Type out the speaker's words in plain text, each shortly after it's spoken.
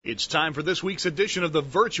It's time for this week's edition of the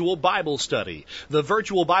Virtual Bible Study. The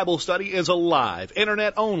Virtual Bible Study is a live,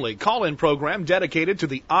 internet-only call-in program dedicated to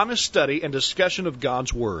the honest study and discussion of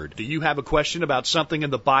God's Word. Do you have a question about something in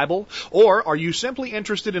the Bible? Or are you simply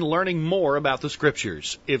interested in learning more about the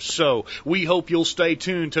Scriptures? If so, we hope you'll stay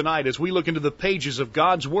tuned tonight as we look into the pages of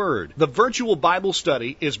God's Word. The Virtual Bible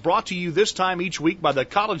Study is brought to you this time each week by the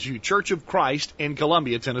College View Church of Christ in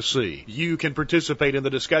Columbia, Tennessee. You can participate in the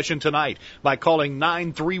discussion tonight by calling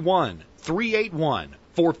 931-381-4567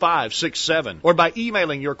 or by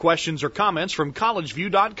emailing your questions or comments from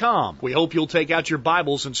collegeview.com. We hope you'll take out your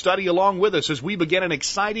Bibles and study along with us as we begin an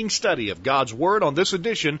exciting study of God's Word on this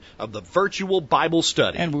edition of the Virtual Bible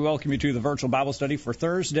Study. And we welcome you to the Virtual Bible Study for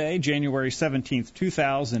Thursday, January 17th,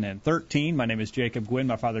 2013. My name is Jacob Gwynn.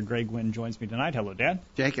 My father, Greg Gwynn, joins me tonight. Hello, Dad.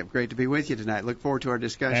 Jacob, great to be with you tonight. Look forward to our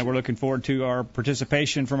discussion. And we're looking forward to our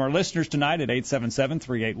participation from our listeners tonight at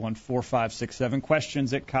 877-381-4567,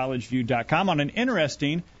 questions at collegeview.com on an interesting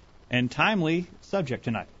and timely subject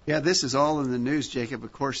tonight. Yeah, this is all in the news, Jacob.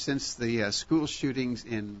 Of course, since the school shootings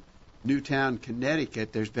in Newtown,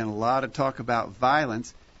 Connecticut, there's been a lot of talk about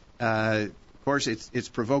violence. Of course, it's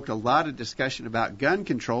provoked a lot of discussion about gun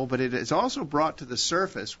control, but it has also brought to the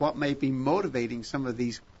surface what may be motivating some of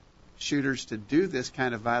these shooters to do this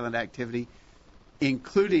kind of violent activity,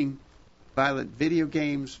 including violent video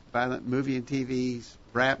games, violent movie and TVs,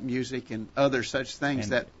 rap music, and other such things.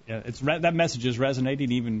 And, that message is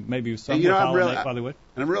resonating, even maybe some Hollywood.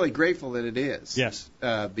 And I'm really grateful that it is. Yes,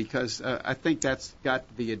 because I think that's got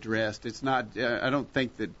to be addressed. It's not. I don't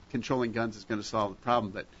think that controlling guns is going to solve the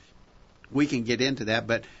problem, but we can get into that.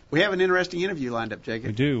 But we have an interesting interview lined up, Jacob.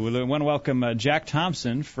 We do. We want to welcome Jack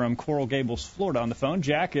Thompson from Coral Gables, Florida, on the phone.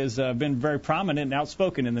 Jack has been very prominent and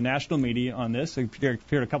outspoken in the national media on this. He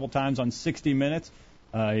appeared a couple times on 60 Minutes.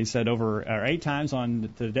 He said over 8 times on the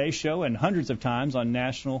Today Show and hundreds of times on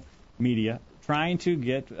national media, trying to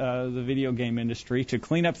get the video game industry to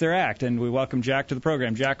clean up their act. And we welcome Jack to the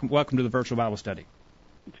program. Jack, welcome to the Virtual Bible Study.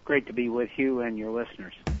 It's great to be with you and your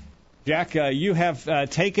listeners. Jack, you have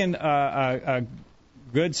taken a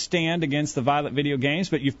good stand against the violent video games,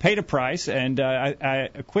 but you've paid a price, and a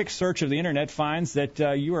quick search of the Internet finds that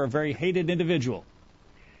you are a very hated individual.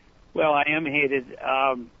 Well, I am hated.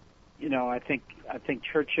 I think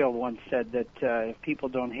Churchill once said that if people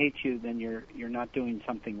don't hate you, then you're not doing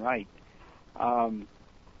something right.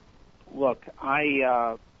 Look,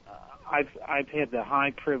 I've had the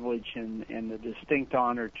high privilege and the distinct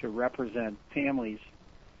honor to represent families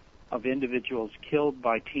of individuals killed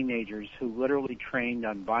by teenagers who literally trained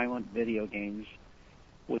on violent video games,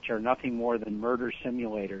 which are nothing more than murder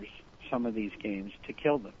simulators, some of these games, to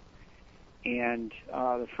kill them. And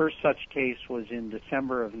the first such case was in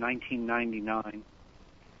December of 1999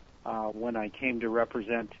 when I came to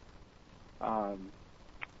represent, in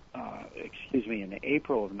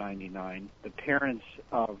April of 99, the parents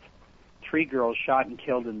of 3 girls shot and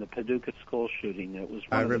killed in the Paducah school shooting. It was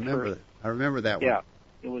I remember that one. Yeah,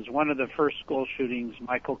 it was one of the first school shootings.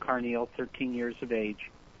 Michael Carneal, 13 years of age.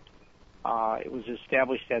 It was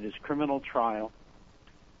established at his criminal trial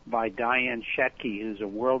by Diane Shetke, who's a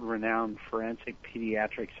world-renowned forensic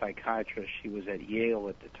pediatric psychiatrist. She was at Yale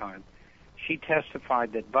at the time. She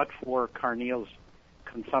testified that but for Carneal's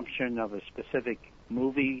consumption of a specific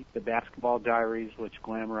movie, The Basketball Diaries, which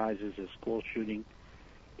glamorizes a school shooting,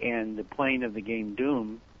 and the playing of the game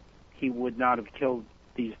Doom, he would not have killed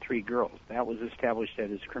these 3 girls. That was established at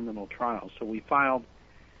his criminal trial. So we filed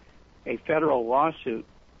a federal lawsuit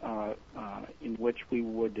in which we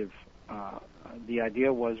would have the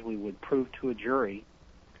idea was we would prove to a jury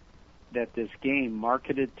that this game,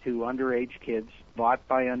 marketed to underage kids, bought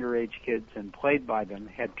by underage kids, and played by them,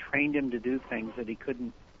 had trained him to do things that he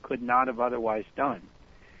could not have otherwise done.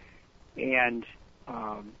 And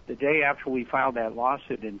the day after we filed that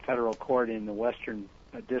lawsuit in federal court in the Western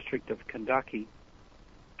District of Kentucky,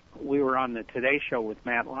 we were on the Today Show with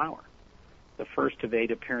Matt Lauer, the first of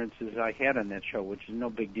 8 appearances I had on that show, which is no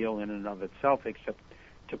big deal in and of itself, except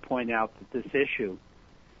to point out that this issue,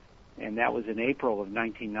 and that was in April of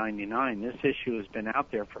 1999, this issue has been out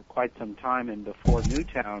there for quite some time, and before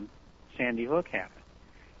Newtown, Sandy Hook happened.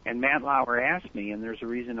 And Matt Lauer asked me, and there's a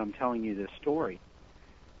reason I'm telling you this story,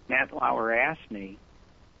 Matt Lauer asked me,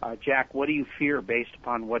 Jack, what do you fear based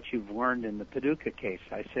upon what you've learned in the Paducah case?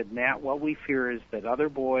 I said, Matt, what we fear is that other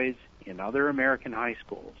boys in other American high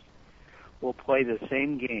schools will play the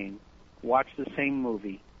same game, watch the same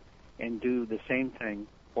movie, and do the same thing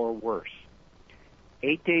or worse.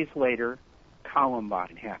 8 days later,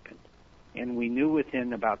 Columbine happened, and we knew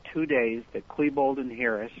within about 2 days that Klebold and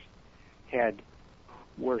Harris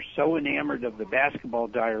were so enamored of the Basketball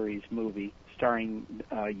Diaries movie, starring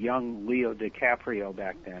young Leo DiCaprio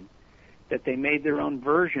back then, that they made their own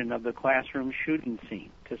version of the classroom shooting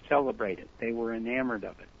scene to celebrate it. They were enamored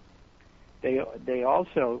of it. They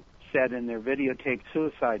also said in their videotaped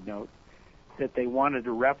suicide note that they wanted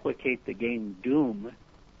to replicate the game Doom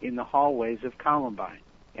in the hallways of Columbine.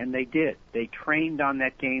 And they did. They trained on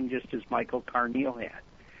that game just as Michael Carneal had.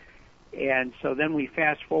 And so then we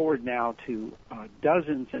fast forward now to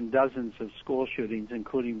dozens and dozens of school shootings,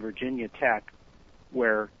 including Virginia Tech,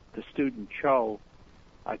 where the student Cho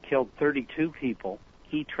killed 32 people.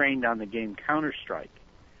 He trained on the game Counter-Strike.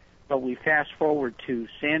 But we fast forward to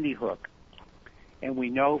Sandy Hook, and we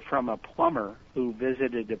know from a plumber who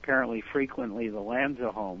visited apparently frequently the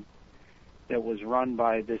Lanza home that was run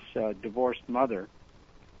by this divorced mother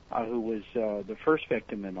who was the first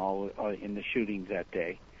victim in the shootings that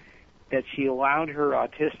day, that she allowed her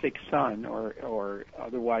autistic son or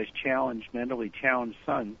otherwise mentally challenged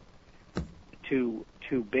son to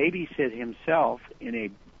babysit himself in a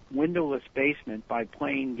windowless basement by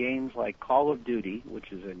playing games like Call of Duty,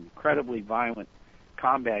 which is an incredibly violent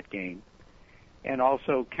combat game, and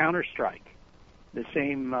also Counter-Strike, the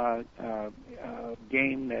same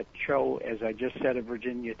game that Cho, as I just said, of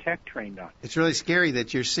Virginia Tech trained on. It's really scary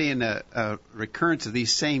that you're seeing a recurrence of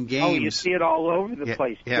these same games. Oh, you see it all over the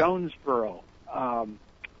place. Yeah. Jonesboro,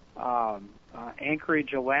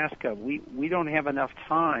 Anchorage, Alaska. We don't have enough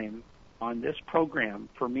time on this program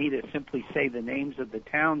for me to simply say the names of the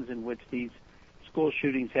towns in which these school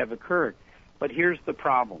shootings have occurred. But here's the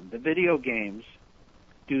problem. The video games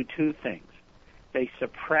do two things. They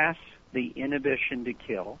suppress the inhibition to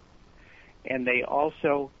kill, and they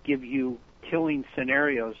also give you killing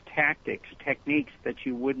scenarios, tactics, techniques that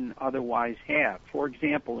you wouldn't otherwise have. For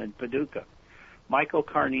example, in Paducah, Michael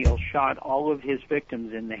Carneal shot all of his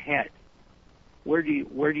victims in the head. Where do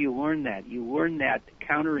you learn that? You learn that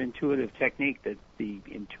counterintuitive technique. That the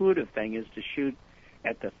intuitive thing is to shoot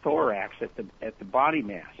at the thorax, at the body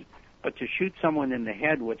mass, but to shoot someone in the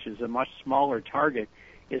head, which is a much smaller target,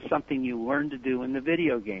 is something you learn to do in the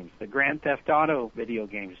video games. The Grand Theft Auto video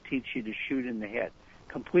games teach you to shoot in the head.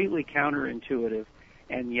 Completely counterintuitive,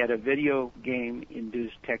 and yet a video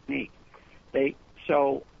game-induced technique.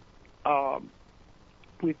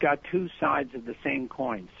 We've got two sides of the same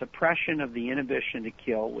coin. Suppression of the inhibition to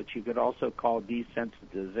kill, which you could also call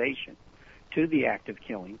desensitization to the act of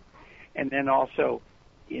killing, and then also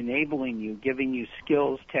enabling you, giving you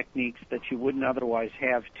skills, techniques that you wouldn't otherwise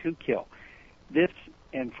have to kill. This,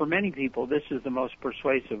 and for many people, this is the most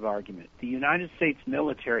persuasive argument. The United States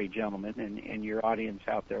military, gentlemen, and your audience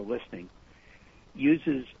out there listening,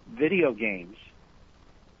 uses video games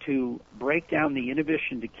to break down the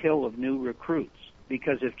inhibition to kill of new recruits.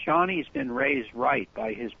 Because if Johnny's been raised right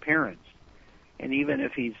by his parents, and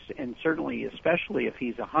certainly, especially if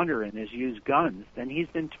he's a hunter and has used guns, then he's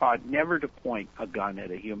been taught never to point a gun at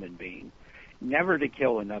a human being, never to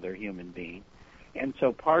kill another human being. And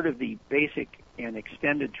so part of the basic and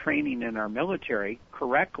extended training in our military,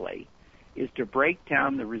 correctly, is to break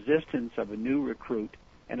down the resistance of a new recruit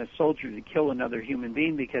and a soldier to kill another human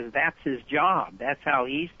being, because that's his job. That's how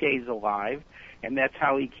he stays alive, and that's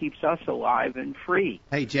how he keeps us alive and free.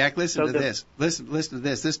 Hey, Jack, listen to this. Listen to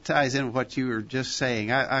this. This ties in with what you were just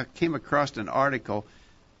saying. I came across an article,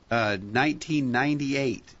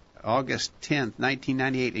 1998, August 10th,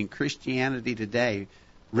 1998, in Christianity Today.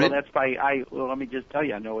 Well, that's by, let me just tell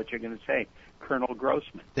you, I know what you're going to say. Colonel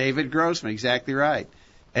Grossman. David Grossman, exactly right.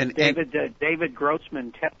 And David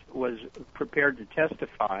Grossman was prepared to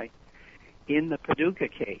testify in the Paducah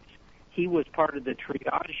case. He was part of the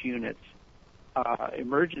triage units,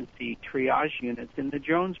 emergency triage units in the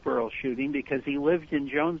Jonesboro shooting, because he lived in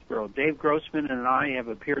Jonesboro. Dave Grossman and I have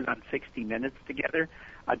appeared on 60 Minutes together,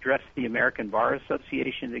 addressed the American Bar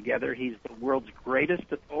Association together. He's the world's greatest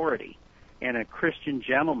authority and a Christian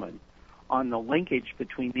gentleman on the linkage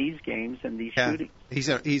between these games and these shootings.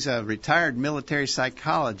 He's a retired military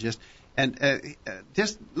psychologist. And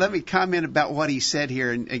just let me comment about what he said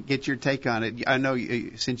here and get your take on it. I know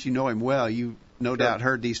since you know him well, you no doubt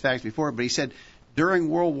heard these facts before, but he said during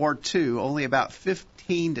World War II, only about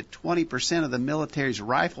 15 to 20% of the military's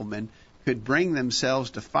riflemen could bring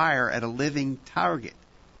themselves to fire at a living target.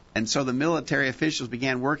 And so the military officials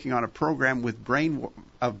began working on a program with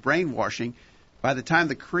brainwashing. By the time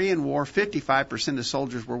the Korean War, 55% of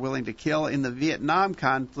soldiers were willing to kill. In the Vietnam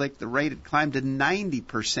conflict, the rate had climbed to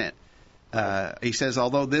 90%. He says,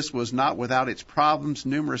 although this was not without its problems,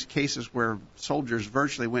 numerous cases where soldiers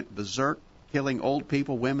virtually went berserk, killing old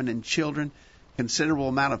people, women, and children, considerable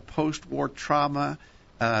amount of post-war trauma.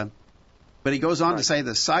 But he goes on to say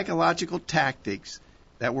the psychological tactics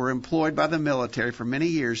that were employed by the military for many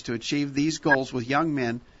years to achieve these goals with young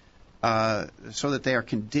men so that they are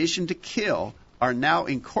conditioned to kill are now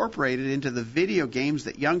incorporated into the video games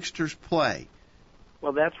that youngsters play.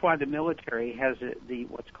 Well, that's why the military has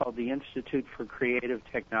what's called the Institute for Creative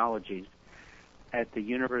Technologies at the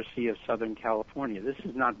University of Southern California. This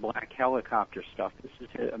is not black helicopter stuff. This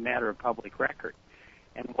is a matter of public record.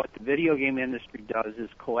 And what the video game industry does is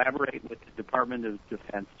collaborate with the Department of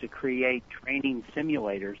Defense to create training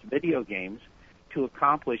simulators, video games, to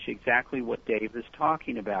accomplish exactly what Dave is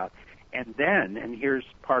talking about. And then, and here's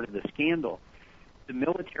part of the scandal, the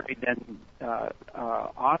military then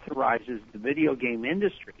authorizes the video game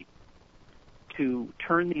industry to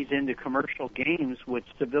turn these into commercial games which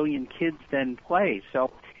civilian kids then play.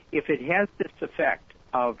 So if it has this effect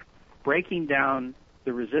of breaking down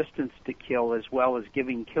the resistance to kill as well as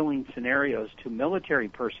giving killing scenarios to military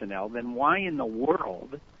personnel, then why in the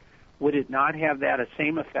world would it not have that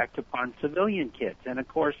same effect upon civilian kids? And of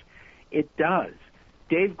course, it does.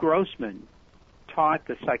 Dave Grossman taught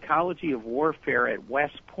the psychology of warfare at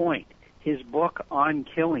West Point. His book on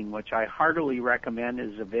killing, which I heartily recommend,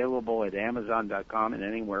 is available at Amazon.com and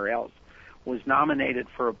anywhere else, was nominated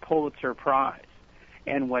for a Pulitzer Prize.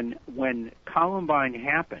 And when Columbine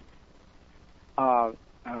happened,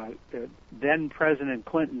 then President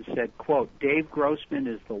Clinton said, quote, Dave Grossman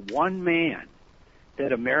is the one man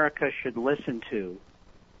that America should listen to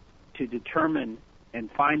determine and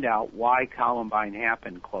find out why Columbine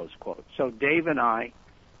happened, close quote. So Dave and I,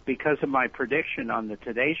 because of my prediction on the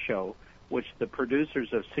Today Show, which the producers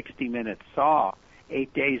of 60 Minutes saw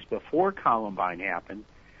 8 days before Columbine happened,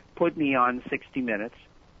 put me on 60 Minutes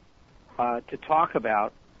to talk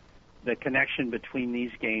about the connection between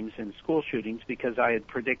these games and school shootings because I had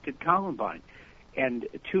predicted Columbine. And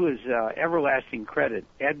to his everlasting credit,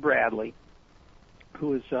 Ed Bradley,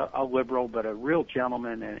 who is a liberal but a real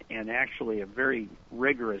gentleman and actually a very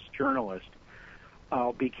rigorous journalist,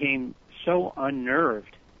 became so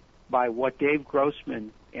unnerved by what Dave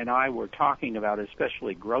Grossman and I were talking about,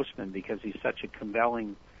 especially Grossman because he's such a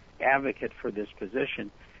compelling advocate for this position,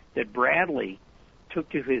 that Bradley took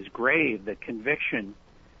to his grave the conviction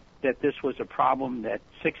that this was a problem that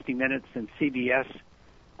 60 Minutes and CBS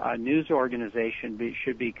news organization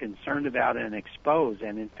should be concerned about and expose.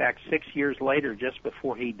 And in fact, 6 years later, just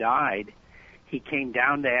before he died, he came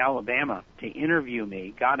down to Alabama to interview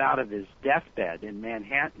me, got out of his deathbed in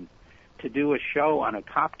Manhattan to do a show on a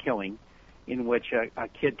cop killing in which a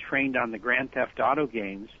kid trained on the Grand Theft Auto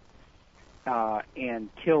games and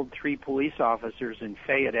killed 3 police officers in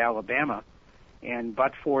Fayette, Alabama. And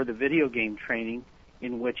but for the video game training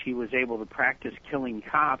in which he was able to practice killing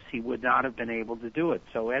cops, he would not have been able to do it.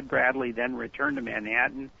 So Ed Bradley then returned to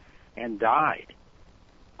Manhattan and died.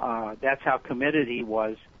 That's how committed he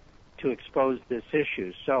was to expose this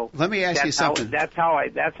issue. So let me ask you something. That's how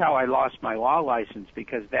I lost my law license,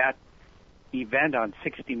 because that event on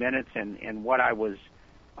 60 Minutes and what I was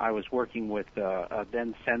working with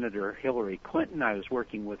then Senator Hillary Clinton. I was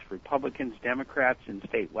working with Republicans, Democrats in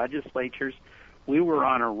state legislatures. We were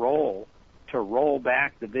on a roll to roll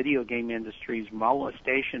back the video game industry's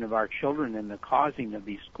molestation of our children and the causing of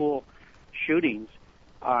these school shootings,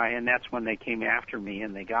 and that's when they came after me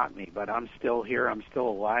and they got me. But I'm still here, I'm still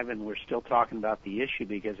alive, and we're still talking about the issue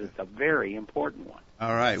because it's a very important one.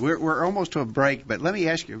 All right, we're almost to a break, but let me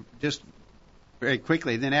ask you just very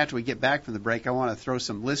quickly, then after we get back from the break, I want to throw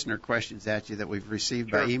some listener questions at you that we've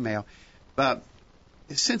received by email. But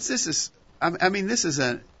since this is, this is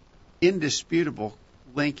an indisputable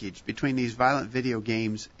linkage between these violent video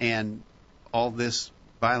games and all this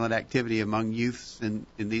violent activity among youths in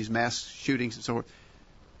these mass shootings and so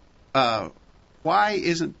forth. Why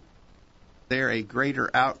isn't there a greater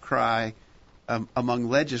outcry among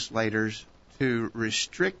legislators to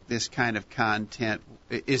restrict this kind of content?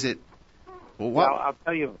 Is it? Well,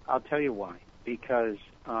 I'll tell you why. Because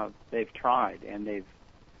they've tried and they've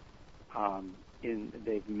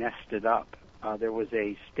messed it up. There was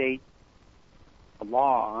a state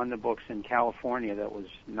law on the books in California that was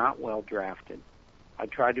not well drafted. I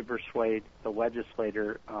tried to persuade the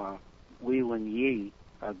legislator, Leland Yee,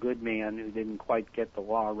 a good man who didn't quite get the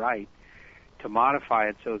law right, to modify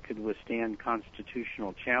it so it could withstand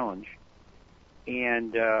constitutional challenge.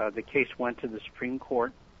 And the case went to the Supreme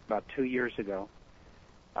Court about 2 years ago.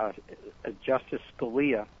 Justice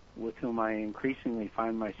Scalia, with whom I increasingly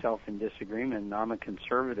find myself in disagreement, and I'm a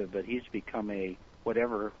conservative, but he's become a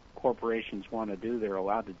whatever corporations want to do, they're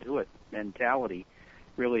allowed to do it mentality,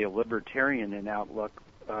 really a libertarian in outlook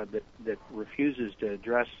that refuses to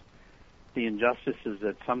address the injustices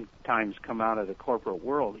that sometimes come out of the corporate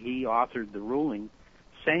world. He authored the ruling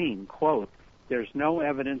saying, quote, There's no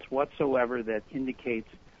evidence whatsoever that indicates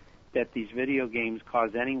that these video games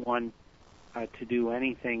cause anyone to do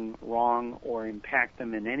anything wrong or impact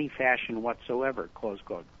them in any fashion whatsoever, close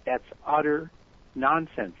quote. That's utter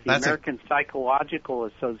nonsense. The American Psychological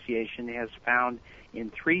Association has found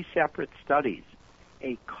in 3 separate studies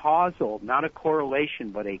a causal, not a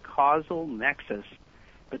correlation, but a causal nexus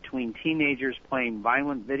between teenagers playing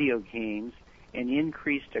violent video games and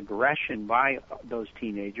increased aggression by those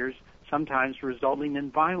teenagers, sometimes resulting in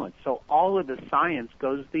violence. So all of the science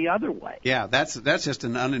goes the other way. Yeah, that's just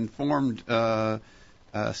an uninformed statement.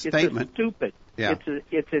 It's stupid. Yeah.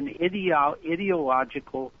 It's an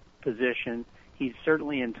ideological position. He's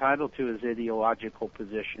certainly entitled to his ideological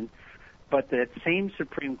position, but that same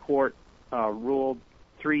Supreme Court ruled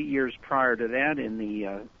 3 years prior to that in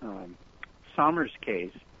the Somers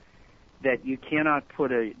case that you cannot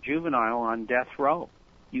put a juvenile on death row.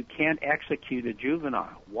 You can't execute a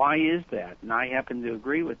juvenile. Why is that? And I happen to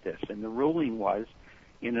agree with this. And the ruling was,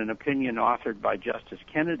 in an opinion authored by Justice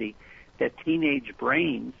Kennedy, that teenage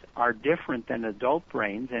brains are different than adult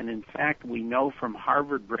brains. And in fact, we know from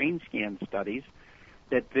Harvard brain scan studies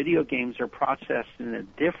that video games are processed in a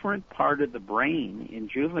different part of the brain in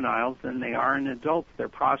juveniles than they are in adults. They're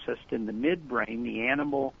processed in the midbrain, the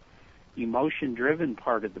animal emotion-driven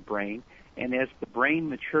part of the brain. And as the brain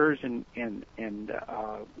matures and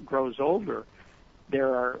grows older,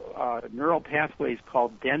 there are neural pathways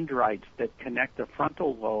called dendrites that connect the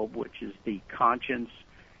frontal lobe, which is the conscience,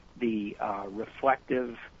 the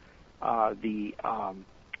reflective, in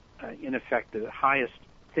effect, the highest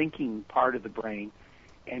thinking part of the brain,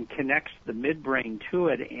 and connects the midbrain to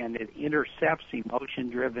it, and it intercepts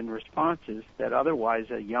emotion-driven responses that otherwise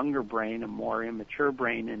a younger brain, a more immature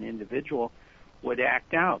brain, an individual would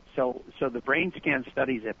act out. So the brain scan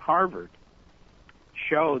studies at Harvard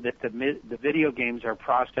show that the video games are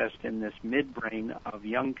processed in this midbrain of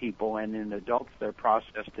young people, and in adults they're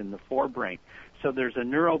processed in the forebrain. So there's a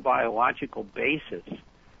neurobiological basis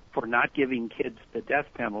for not giving kids the death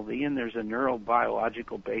penalty, and there's a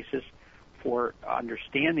neurobiological basis for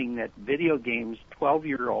understanding that video games,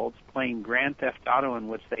 12-year-olds playing Grand Theft Auto in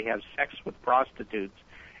which they have sex with prostitutes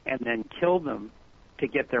and then kill them to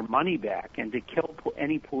get their money back and to kill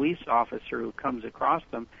any police officer who comes across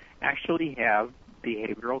them, actually have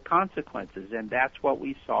behavioral consequences. And that's what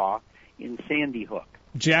we saw in Sandy Hook.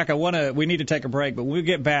 Jack, we need to take a break, but when we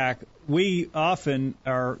get back, we often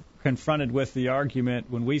are confronted with the argument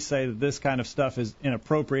when we say that this kind of stuff is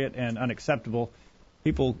inappropriate and unacceptable.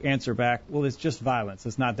 People answer back, well, it's just violence.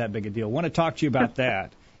 It's not that big a deal. Want to talk to you about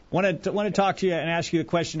that. Want to talk to you and ask you the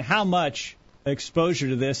question, how much exposure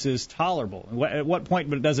to this is tolerable? At what point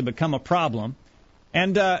does it become a problem?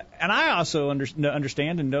 And I also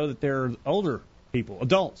understand and know that there are older people,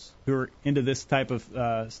 adults, who are into this type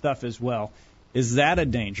of stuff as well. Is that a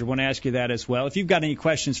danger? I want to ask you that as well. If you've got any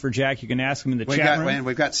questions for Jack, you can ask them in the chat room. And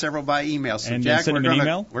we've got several by email. So, and Jack, send him an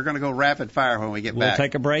email. We're going to go rapid fire when we get We'll back.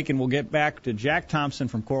 take a break, and we'll get back to Jack Thompson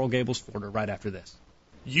from Coral Gables, Florida, right after this.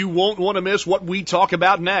 You won't want to miss what we talk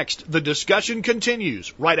about next. The discussion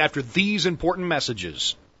continues right after these important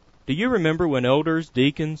messages. Do you remember when elders,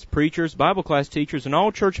 deacons, preachers, Bible class teachers, and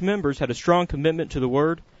all church members had a strong commitment to the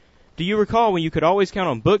Word? Do you recall when you could always count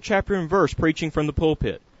on book, chapter, and verse preaching from the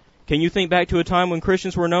pulpit? Can you think back to a time when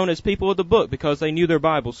Christians were known as people of the book because they knew their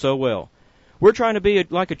Bible so well? We're trying to be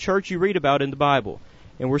like a church you read about in the Bible,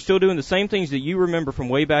 and we're still doing the same things that you remember from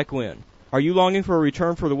way back when. Are you longing for a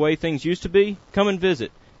return for the way things used to be? Come and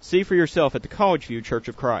visit. See for yourself at the College View Church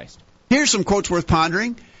of Christ. Here's some quotes worth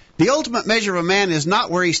pondering. The ultimate measure of a man is not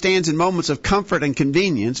where he stands in moments of comfort and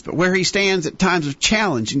convenience, but where he stands at times of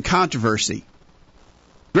challenge and controversy.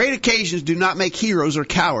 Great occasions do not make heroes or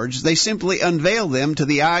cowards. They simply unveil them to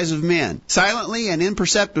the eyes of men. Silently and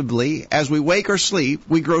imperceptibly, as we wake or sleep,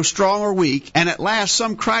 we grow strong or weak, and at last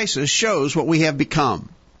some crisis shows what we have become.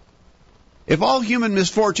 If all human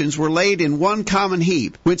misfortunes were laid in one common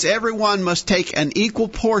heap, whence every one must take an equal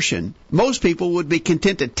portion, most people would be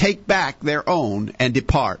content to take back their own and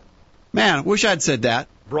depart. Man, I wish I'd said that.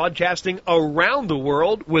 Broadcasting around the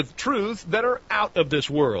world with truths that are out of this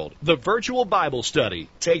world. The Virtual Bible Study.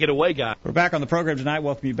 Take it away, guys. We're back on the program tonight.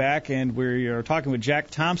 Welcome you back. And we are talking with Jack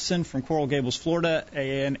Thompson from Coral Gables, Florida,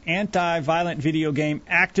 an anti-violent video game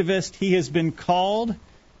activist. He has been called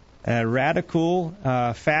a radical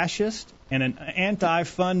fascist and an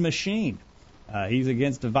anti-fun machine. He's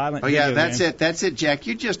against the violent video game. That's it, Jack.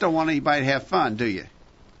 You just don't want anybody to have fun, do you?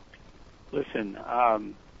 Listen,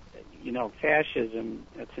 fascism,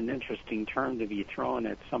 that's an interesting term to be thrown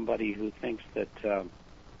at somebody who thinks that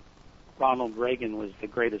Ronald Reagan was the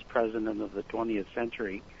greatest president of the 20th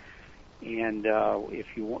century. And if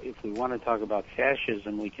we want to talk about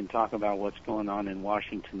fascism, we can talk about what's going on in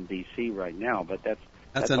Washington D.C. right now. But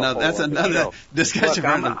that's another discussion.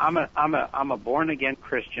 Look, I'm a born again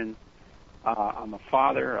Christian. I'm a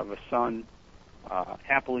father of a son,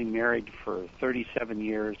 happily married for 37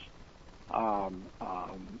 years. I'm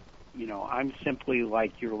simply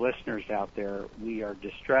like your listeners out there. We are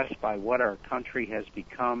distressed by what our country has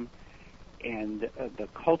become and the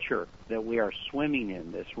culture that we are swimming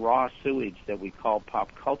in. This raw sewage that we call pop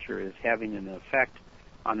culture is having an effect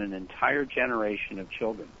on an entire generation of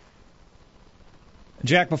children.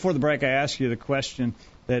 Jack, before the break, I asked you the question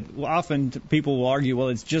that often people will argue, well,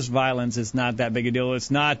 it's just violence. It's not that big a deal. It's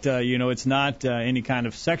not, it's not any kind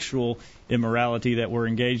of sexual immorality that we're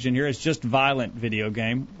engaged in here. It's just violent video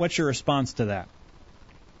game. What's your response to that?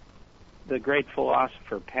 The great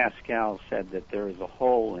philosopher Pascal said that there is a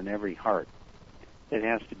hole in every heart that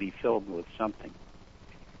has to be filled with something.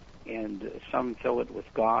 And some fill it with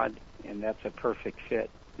God, and that's a perfect fit.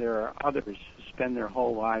 There are others who spend their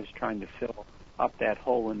whole lives trying to fill up that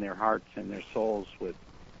hole in their hearts and their souls with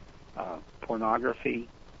pornography,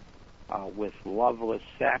 with loveless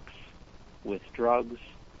sex, with drugs,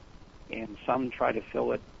 and some try to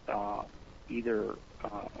fill it either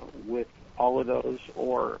with all of those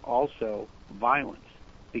or also violence,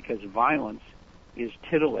 because violence is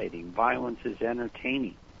titillating, violence is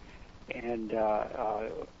entertaining. And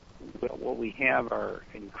what we have are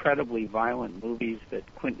incredibly violent movies that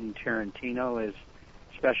Quentin Tarantino has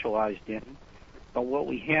specialized in. But what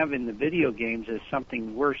we have in the video games is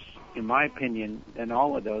something worse, in my opinion, than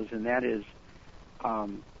all of those, and that is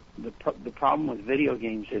the problem with video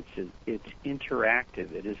games. It's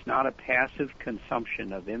interactive. It is not a passive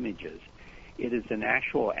consumption of images. It is an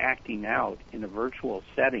actual acting out in a virtual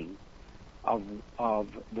setting of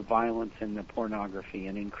the violence and the pornography.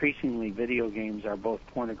 And increasingly, video games are both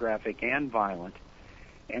pornographic and violent.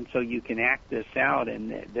 And so you can act this out,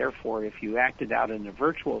 and therefore, if you act it out in a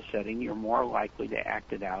virtual setting, you're more likely to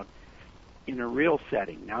act it out in a real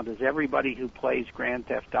setting. Now, does everybody who plays Grand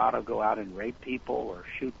Theft Auto go out and rape people or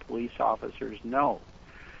shoot police officers? No.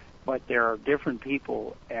 But there are different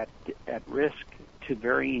people at risk to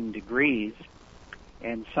varying degrees,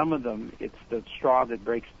 and some of them, it's the straw that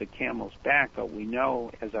breaks the camel's back. But we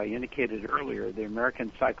know, as I indicated earlier, the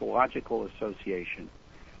American Psychological Association,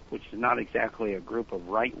 which is not exactly a group of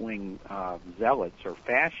right-wing zealots or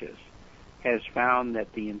fascists, has found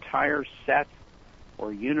that the entire set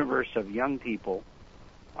or universe of young people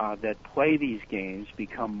that play these games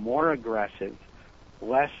become more aggressive,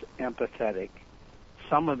 less empathetic,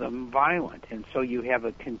 some of them violent. And so you have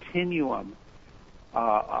a continuum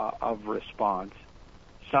of response,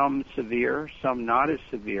 some severe, some not as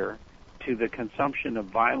severe, to the consumption of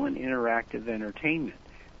violent interactive entertainment.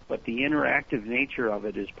 But the interactive nature of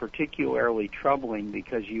it is particularly troubling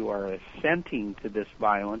because you are assenting to this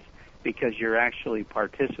violence because you're actually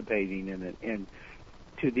participating in it. And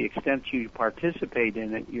to the extent you participate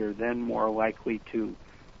in it, you're then more likely to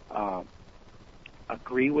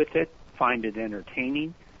agree with it, find it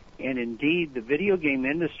entertaining. And indeed, the video game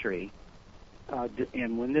industry,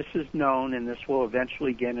 and when this is known, and this will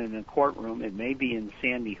eventually get in a courtroom, it may be in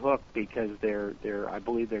Sandy Hook because I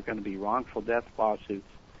believe there are going to be wrongful death lawsuits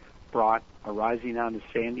brought arising out of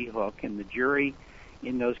Sandy Hook, and the jury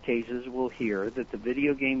in those cases will hear that the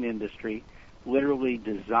video game industry literally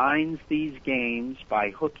designs these games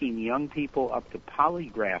by hooking young people up to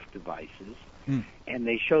polygraph devices, and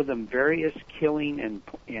they show them various killing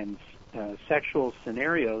and sexual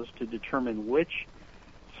scenarios to determine which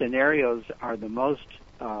scenarios are the most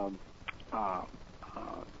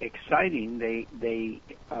exciting. They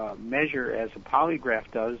measure, as a polygraph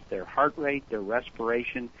does, their heart rate, their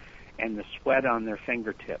respiration, and the sweat on their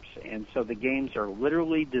fingertips. And so the games are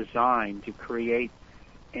literally designed to create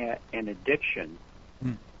an addiction.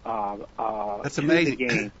 That's amazing. To the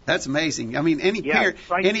game. That's amazing. I mean, any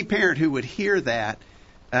parent who would hear that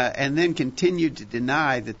and then continue to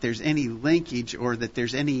deny that there's any linkage or that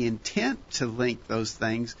there's any intent to link those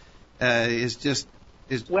things is.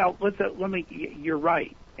 Well, you're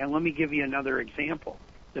right, and let me give you another example.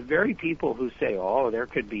 The very people who say, "Oh, there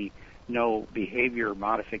could be no behavior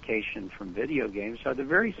modification from video games," are the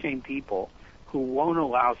very same people who won't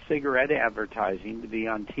allow cigarette advertising to be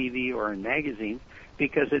on TV or in magazines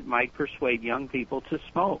because it might persuade young people to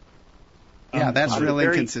smoke. Yeah, that's really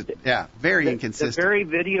inconsistent. Yeah, very inconsistent. The very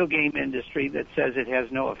video game industry that says it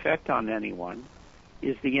has no effect on anyone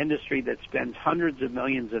is the industry that spends hundreds of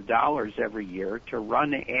millions of dollars every year to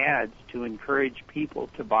run ads to encourage people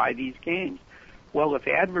to buy these games. Well, if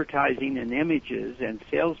advertising and images and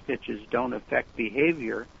sales pitches don't affect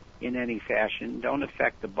behavior, in any fashion, don't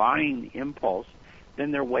affect the buying impulse,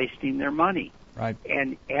 then they're wasting their money. Right.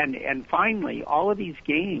 And finally, all of these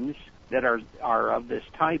games that are of this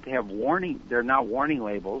type have warning. They're not warning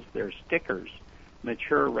labels. They're stickers,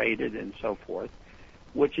 mature rated and so forth,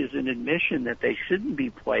 which is an admission that they shouldn't be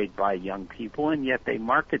played by young people, and yet they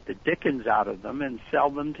market the dickens out of them and sell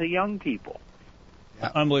them to young people.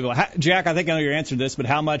 Unbelievable. Jack, I think I know your answer to this, but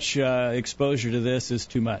how much exposure to this is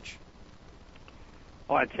too much?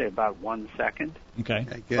 Oh, I'd say about 1 second. Okay.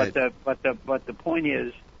 Good. But the point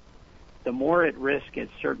is, the more at risk a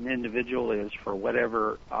certain individual is for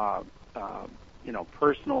whatever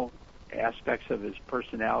personal aspects of his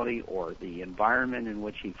personality or the environment in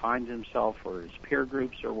which he finds himself or his peer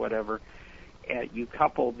groups or whatever, you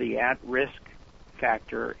couple the at-risk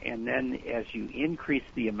factor, and then as you increase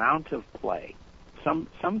the amount of play,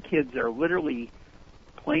 some kids are literally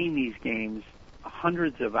playing these games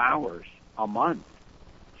hundreds of hours a month,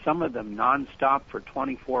 some of them nonstop for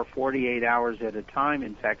 24, 48 hours at a time.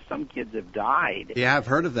 In fact, some kids have died. Yeah, I've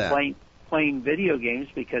heard of that. Playing video games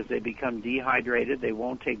because they become dehydrated, they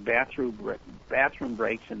won't take bathroom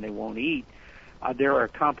breaks, and they won't eat. There are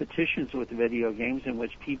competitions with video games in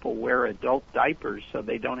which people wear adult diapers so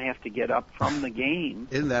they don't have to get up from the game.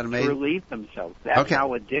 Isn't that amazing? To relieve themselves. That's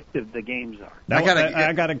how addictive the games are. Now,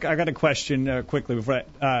 I got a question quickly before.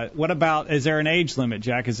 What about, is there an age limit,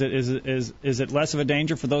 Jack? Is it less of a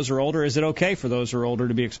danger for those who are older? Is it okay for those who are older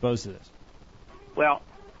to be exposed to this? Well,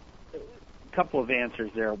 couple of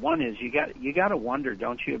answers there. One is you got to wonder,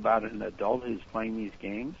 don't you, about an adult who's playing these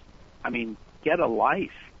games? I mean, get a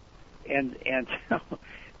life, and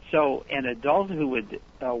so an adult who would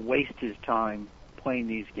waste his time playing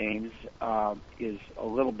these games is a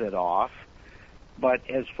little bit off. But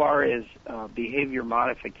as far as behavior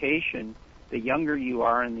modification, the younger you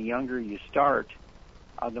are and the younger you start,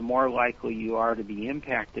 the more likely you are to be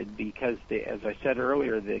impacted because, as I said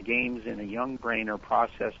earlier, the games in a young brain are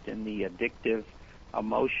processed in the addictive,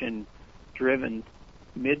 emotion-driven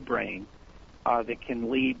midbrain that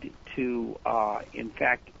can lead to, in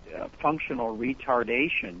fact, functional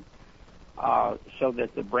retardation so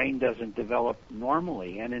that the brain doesn't develop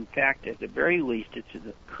normally. And, in fact, at the very least,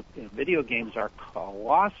 video games are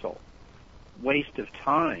colossal waste of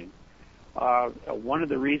time. One of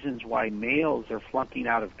the reasons why males are flunking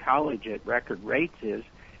out of college at record rates is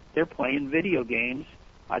they're playing video games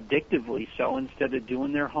addictively so instead of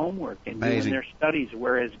doing their homework and doing their studies,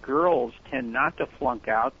 whereas girls tend not to flunk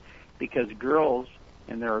out because girls,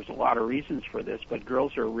 and there's a lot of reasons for this, but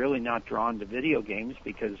girls are really not drawn to video games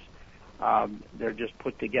because they're just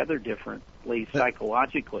put together differently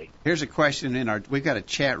psychologically. Here's a question we've got a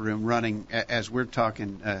chat room running as we're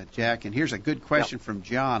talking, Jack, and here's a good question from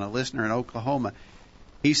John, a listener in Oklahoma.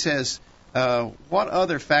 He says, what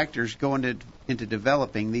other factors go into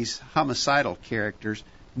developing these homicidal characters?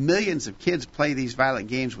 Millions of kids play these violent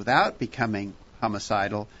games without becoming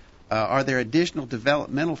homicidal. Are there additional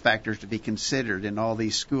developmental factors to be considered in all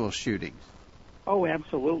these school shootings? Oh,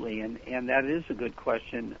 absolutely, and that is a good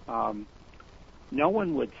question. No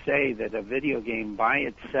one would say that a video game by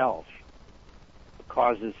itself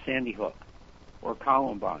causes Sandy Hook or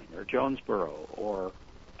Columbine or Jonesboro or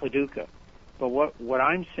Paducah. But what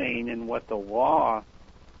I'm saying and what the law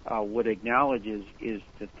would acknowledge is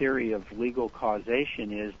the theory of legal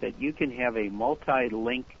causation is that you can have a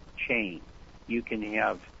multi-link chain. You can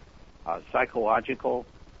have psychological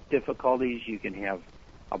difficulties. You can have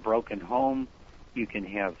a broken home. You can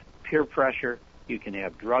have peer pressure. You can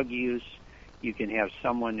have drug use. You can have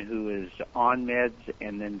someone who is on meds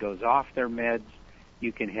and then goes off their meds.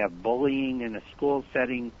 You can have bullying in a school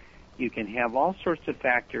setting. You can have all sorts of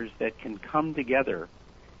factors that can come together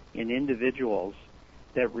in individuals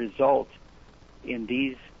that result in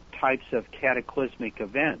these types of cataclysmic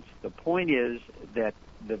events. The point is that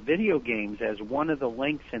the video games, as one of the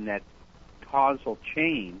links in that causal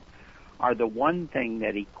chain, are the one thing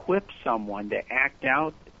that equips someone to act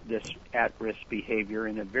out this at-risk behavior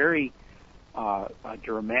in a very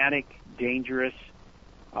dramatic, dangerous,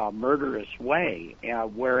 murderous way.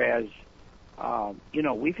 Whereas,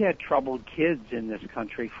 we've had troubled kids in this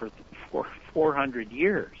country for 400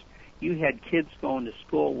 years. You had kids going to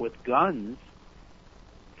school with guns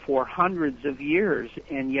for hundreds of years,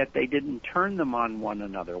 and yet they didn't turn them on one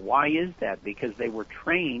another. Why is that? Because they were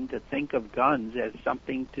trained to think of guns as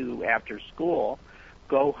something to, after school,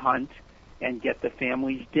 go hunt and get the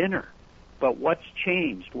family's dinner. But what's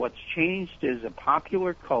changed? What's changed is a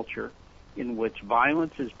popular culture in which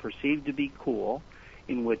violence is perceived to be cool,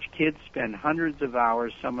 in which kids spend hundreds of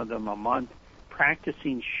hours, some of them a month,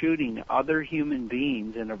 practicing shooting other human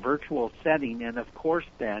beings in a virtual setting, and of course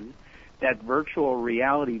then that virtual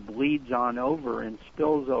reality bleeds on over and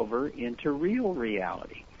spills over into real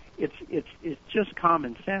reality. It's just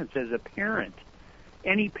common sense. As a parent,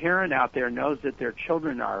 any parent out there knows that their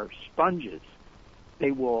children are sponges.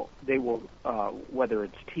 They will whether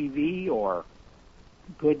it's TV or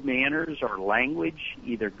good manners or language,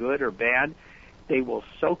 either good or bad, they will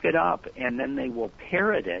soak it up and then they will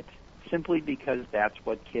parrot it simply because that's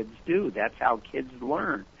what kids do. That's how kids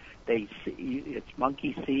learn. It's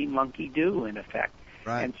monkey see, monkey do, in effect.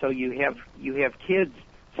 Right. And so you have kids,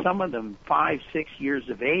 some of them 5, 6 years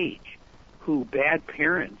of age, who bad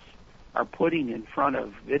parents are putting in front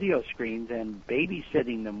of video screens and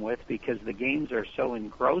babysitting them with because the games are so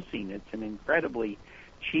engrossing. It's an incredibly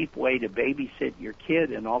cheap way to babysit your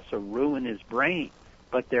kid and also ruin his brain.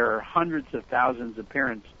 But there are hundreds of thousands of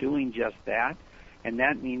parents doing just that, and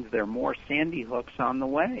that means there are more Sandy Hooks on the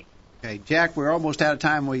way. Okay, Jack, we're almost out of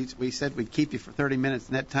time. We said we'd keep you for 30 minutes,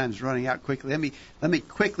 and that time's running out quickly. Let me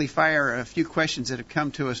quickly fire a few questions that have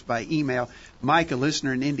come to us by email. Mike, a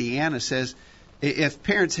listener in Indiana, says, if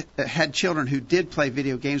parents had children who did play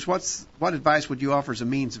video games, what advice would you offer as a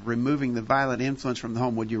means of removing the violent influence from the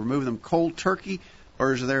home? Would you remove them cold turkey,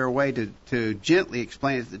 or is there a way to gently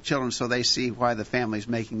explain it to the children so they see why the family's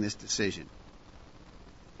making this decision?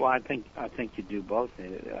 Well, I think you do both.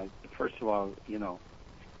 First of all,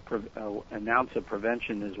 an ounce of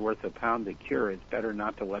prevention is worth a pound of cure. It's better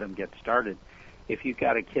not to let them get started. If you've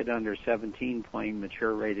got a kid under 17 playing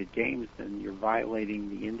mature-rated games, then you're violating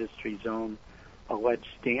the industry's own alleged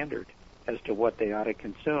standard as to what they ought to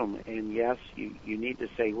consume. And yes, you need to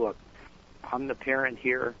say, look, I'm the parent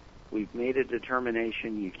here. We've made a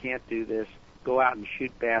determination. You can't do this. Go out and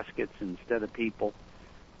shoot baskets instead of people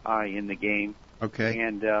in the game. Okay.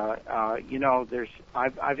 And I've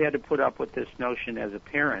had to put up with this notion as a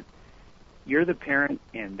parent. You're the parent,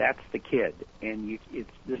 and that's the kid. And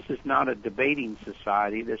this is not a debating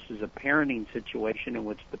society. This is a parenting situation in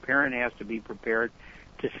which the parent has to be prepared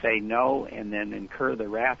to say no and then incur the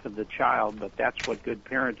wrath of the child. But that's what good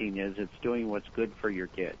parenting is. It's doing what's good for your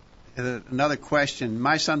kid. Another question.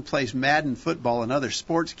 My son plays Madden football and other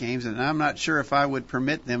sports games, and I'm not sure if I would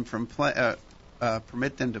permit them to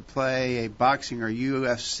play a boxing or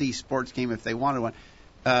UFC sports game if they wanted one.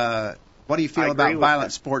 What do you feel about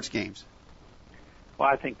violent sports games? Well,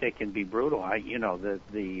 I think they can be brutal.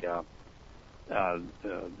 The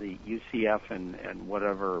UCF and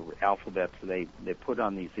whatever alphabets they put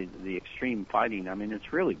on the extreme fighting. I mean,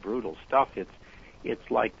 it's really brutal stuff. It's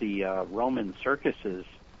like the Roman circuses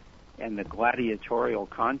and the gladiatorial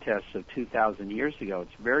contests of 2,000 years ago.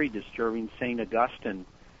 It's very disturbing. St. Augustine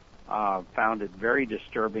found it very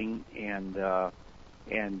disturbing and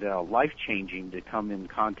life-changing to come in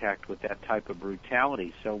contact with that type of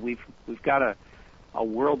brutality. So we've got a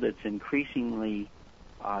world that's increasingly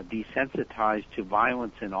desensitized to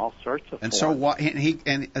violence in all sorts of forms.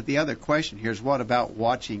 And the other question here is, what about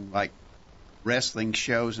watching like wrestling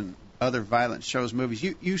shows and other violent shows, movies?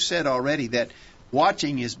 You said already that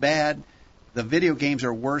watching is bad. The video games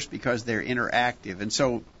are worse because they're interactive, and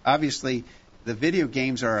so obviously the video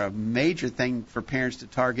games are a major thing for parents to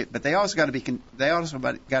target. But they also got to be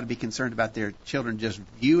concerned about their children just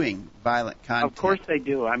viewing violent content. Of course they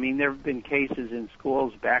do. I mean, there have been cases in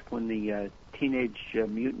schools back when the Teenage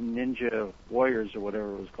Mutant Ninja Warriors or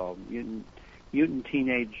whatever it was called, Mutant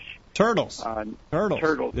Teenage Turtles.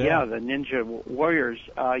 Turtles. Yeah, the Ninja Warriors.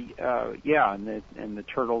 And the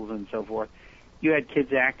Turtles and so forth. You had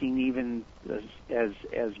kids acting even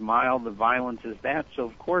as mild the violence as that. So,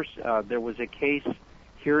 of course, there was a case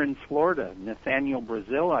here in Florida. Nathaniel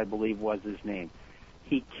Brazil, I believe, was his name.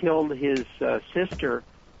 He killed his sister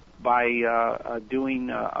by doing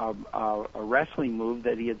a wrestling move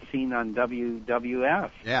that he had seen on WWF.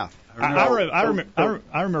 Yeah.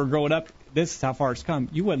 I remember growing up. This is how far it's come.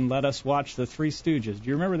 You wouldn't let us watch the Three Stooges. Do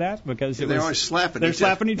you remember that? Because they're always slapping. They're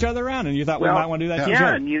slapping each other around, and you thought we might want to do that.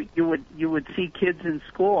 Yeah, and you would see kids in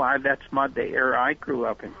school. That's the era I grew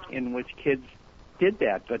up in which kids did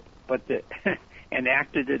that, and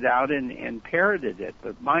acted it out and parroted it.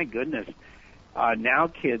 But my goodness, now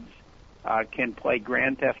kids can play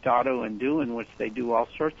Grand Theft Auto and in which they do all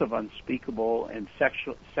sorts of unspeakable and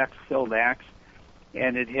sex-filled acts,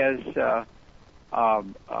 and it has.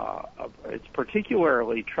 It's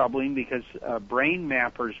particularly troubling because brain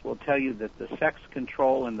mappers will tell you that the sex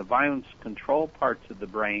control and the violence control parts of the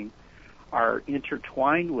brain are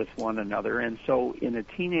intertwined with one another. And so in a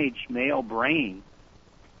teenage male brain,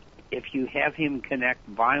 if you have him connect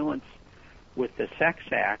violence with the sex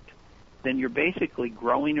act, then you're basically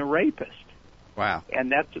growing a rapist. Wow.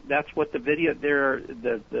 And that's what the video there,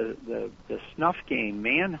 the snuff game,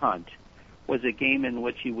 Manhunt, was a game in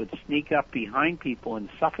which you would sneak up behind people and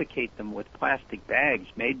suffocate them with plastic bags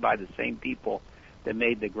made by the same people that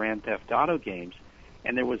made the Grand Theft Auto games.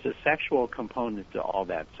 And there was a sexual component to all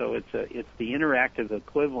that. So it's the interactive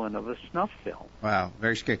equivalent of a snuff film. Wow,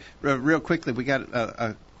 very scary. Real quickly, we got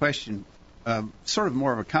a question, sort of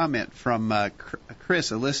more of a comment from Chris,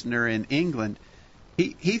 a listener in England.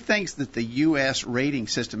 He thinks that the U.S. rating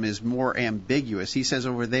system is more ambiguous. He says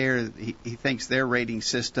over there he thinks their rating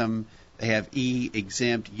system, they have E,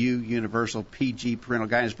 exempt, U, universal, PG, parental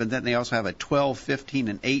guidance, but then they also have a 12, 15,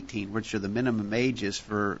 and 18, which are the minimum ages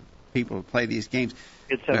for people to play these games.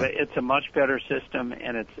 It's a much better system,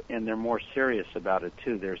 and they're more serious about it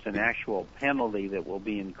too. There's an actual penalty that will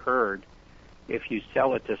be incurred if you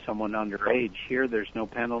sell it to someone underage. Here, there's no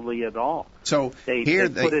penalty at all. So they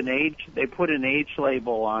put an age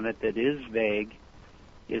label on it that is vague,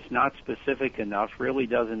 is not specific enough, really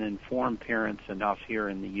doesn't inform parents enough here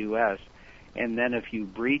in the U.S. And then if you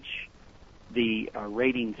breach the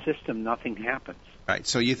rating system, nothing happens. Right.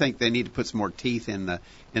 So you think they need to put some more teeth in the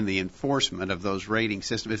enforcement of those rating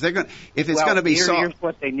systems? Here's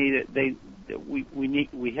what they need.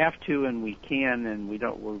 We have to, and we can, and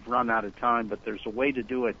we've run out of time. But there's a way to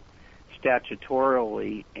do it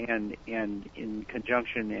statutorily and in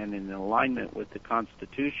conjunction and in alignment with the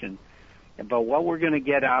Constitution. But what we're going to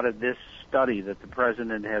get out of this study that the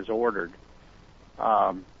president has ordered,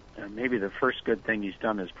 maybe the first good thing he's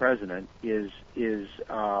done as president, is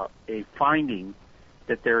a finding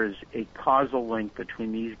that there is a causal link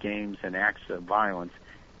between these games and acts of violence.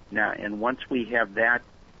 Now, and once we have that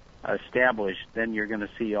established, then you're going to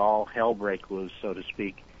see all hell break loose, so to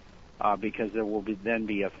speak, because there will then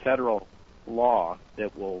be a federal law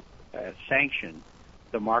that will sanction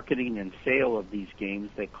the marketing and sale of these games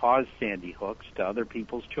that cause sandy hooks to other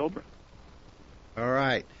people's children. All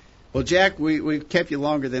right. Well, Jack, we've kept you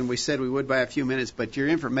longer than we said we would by a few minutes, but your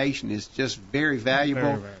information is just very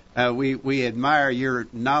valuable. We admire your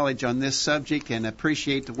knowledge on this subject and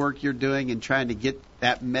appreciate the work you're doing in trying to get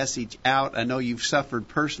that message out. I know you've suffered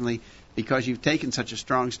personally because you've taken such a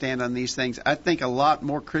strong stand on these things. I think a lot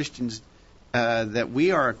more Christians that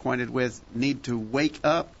we are acquainted with need to wake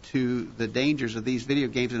up to the dangers of these video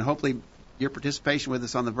games, and hopefully your participation with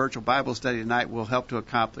us on the virtual Bible study tonight will help to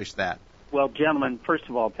accomplish that. Well, gentlemen, first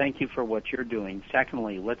of all, thank you for what you're doing.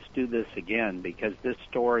 Secondly, let's do this again, because this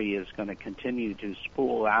story is going to continue to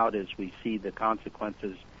spool out as we see the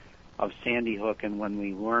consequences of Sandy Hook, and when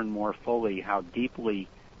we learn more fully how deeply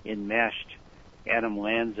enmeshed Adam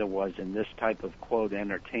Lanza was in this type of, quote,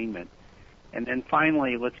 entertainment. And then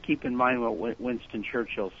finally, let's keep in mind what Winston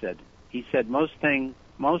Churchill said. He said, most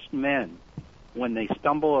men, when they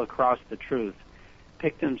stumble across the truth,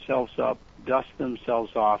 pick themselves up, dust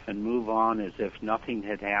themselves off, and move on as if nothing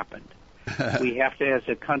had happened. We have to, as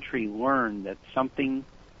a country, learn that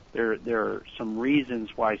there are some reasons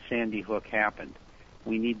why Sandy Hook happened.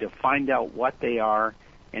 We need to find out what they are,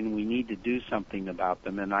 and we need to do something about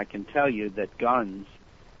them. And I can tell you that gun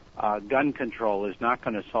control is not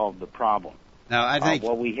going to solve the problem. Now, I think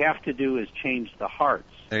what we have to do is change the hearts.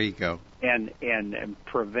 There you go. And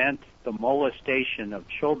prevent the molestation of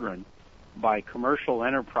children by commercial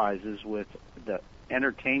enterprises with the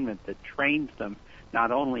entertainment that trains them not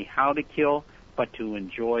only how to kill, but to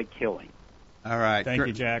enjoy killing. All right. Thank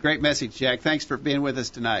you, Jack. Great message, Jack. Thanks for being with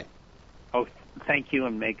us tonight. Oh, thank you,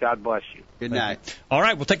 and may God bless you. Good night. All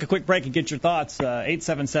right, we'll take a quick break and get your thoughts.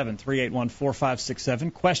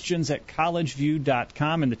 877-381-4567. Questions at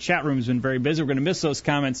collegeview.com. And the chat room has been very busy. We're going to miss those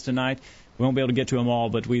comments tonight. We won't be able to get to them all,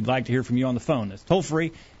 but we'd like to hear from you on the phone. It's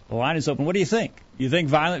toll-free. The line is open. What do you think? You think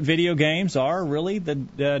violent video games are really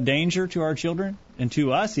the danger to our children and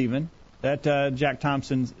to us even that Jack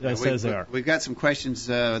Thompson says they are? We've got some questions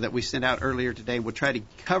that we sent out earlier today. We'll try to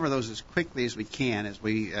cover those as quickly as we can as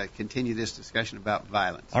we continue this discussion about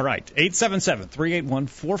violence. All right.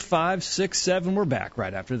 877-381-4567. We're back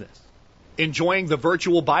right after this. Enjoying the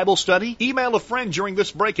virtual Bible study? Email a friend during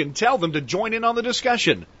this break and tell them to join in on the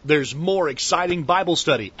discussion. There's more exciting Bible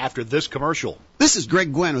study after this commercial. This is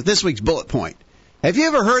Greg Gwynn with this week's Bullet Point. Have you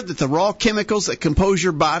ever heard that the raw chemicals that compose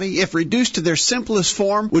your body, if reduced to their simplest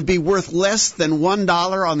form, would be worth less than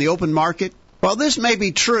 $1 on the open market? While this may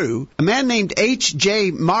be true, a man named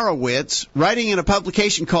H.J. Marowitz, writing in a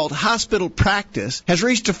publication called Hospital Practice, has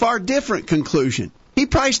reached a far different conclusion. He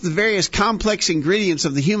priced the various complex ingredients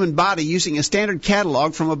of the human body using a standard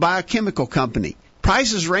catalog from a biochemical company.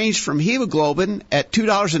 Prices ranged from hemoglobin at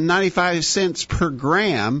 $2.95 per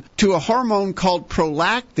gram to a hormone called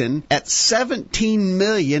prolactin at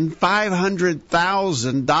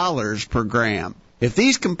 $17,500,000 per gram. If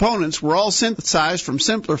these components were all synthesized from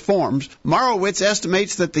simpler forms, Marowitz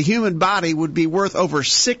estimates that the human body would be worth over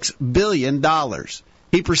 $6 billion.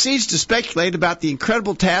 He proceeds to speculate about the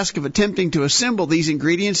incredible task of attempting to assemble these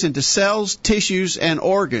ingredients into cells, tissues, and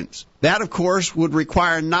organs. That, of course, would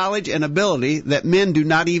require knowledge and ability that men do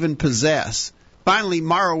not even possess. Finally,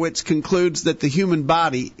 Marowitz concludes that the human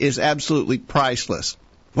body is absolutely priceless.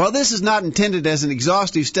 While this is not intended as an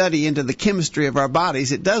exhaustive study into the chemistry of our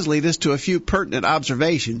bodies, it does lead us to a few pertinent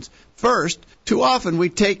observations. First, too often we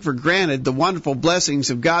take for granted the wonderful blessings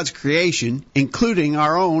of God's creation, including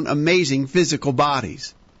our own amazing physical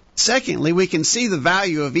bodies. Secondly, we can see the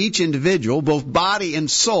value of each individual, both body and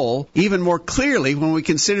soul, even more clearly when we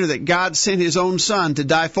consider that God sent His own Son to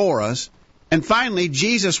die for us. And finally,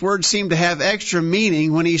 Jesus' words seem to have extra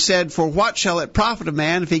meaning when He said, "For what shall it profit a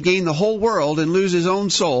man if he gain the whole world and lose his own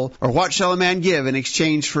soul? Or what shall a man give in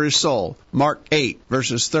exchange for his soul?" Mark 8,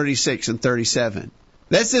 verses 36 and 37.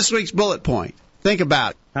 That's this week's bullet point. Think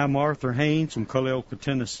about it. I'm Arthur Haynes from Culleoka,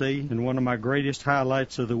 Tennessee, and one of my greatest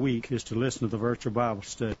highlights of the week is to listen to the virtual Bible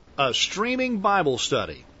study. A streaming Bible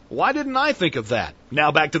study. Why didn't I think of that?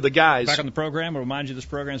 Now back to the guys. Back on the program, we'll remind you this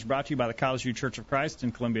program is brought to you by the College View Church of Christ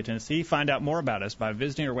in Columbia, Tennessee. Find out more about us by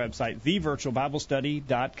visiting our website,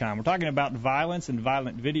 thevirtualbiblestudy.com. We're talking about violence and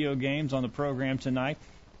violent video games on the program tonight.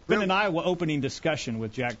 Been an eye-opening opening discussion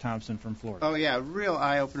with Jack Thompson from Florida. Oh, yeah, real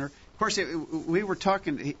eye-opener. Of course, we were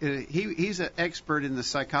talking, he's an expert in the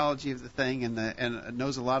psychology of the thing and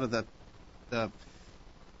knows a lot of the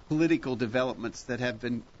political developments that have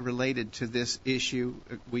been related to this issue.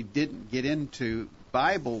 We didn't get into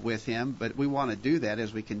Bible with him, but we want to do that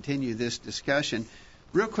as we continue this discussion.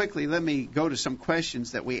 Real quickly, let me go to some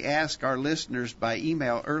questions that we asked our listeners by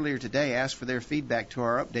email earlier today, asked for their feedback to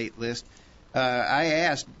our update list. I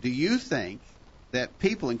asked, do you think that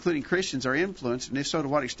people, including Christians, are influenced, and if so, to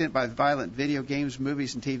what extent, by violent video games,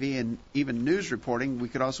 movies, and TV, and even news reporting? We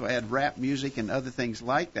could also add rap music and other things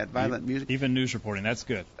like that, violent music. Even news reporting, that's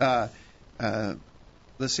good.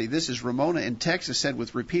 Let's see, this is Ramona in Texas said,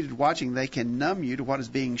 with repeated watching, they can numb you to what is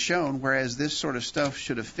being shown, whereas this sort of stuff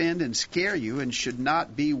should offend and scare you and should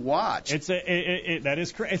not be watched. That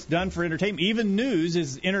is correct. It's done for entertainment. Even news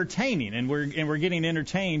is entertaining, and we're getting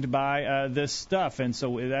entertained by this stuff, and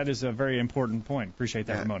so that is a very important point. Appreciate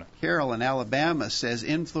that, Ramona. Carol in Alabama says,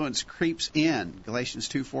 influence creeps in, Galatians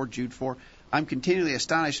 2:4, Jude 4. I'm continually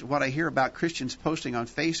astonished at what I hear about Christians posting on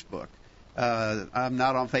Facebook. I'm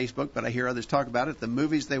not on Facebook, but I hear others talk about it. The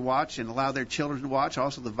movies they watch and allow their children to watch,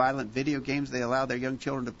 also the violent video games they allow their young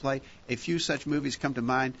children to play. A few such movies come to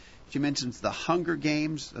mind. She mentions the Hunger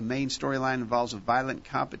Games. The main storyline involves a violent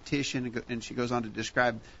competition, and she goes on to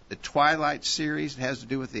describe the Twilight series. It has to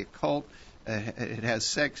do with the occult. It has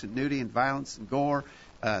sex and nudity and violence and gore.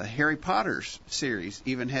 Harry Potter's series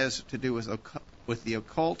even has to do with the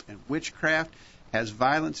occult and witchcraft, has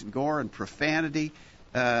violence and gore and profanity.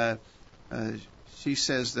 She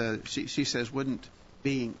says wouldn't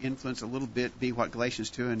being influenced a little bit be what Galatians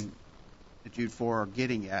 2 and Jude 4 are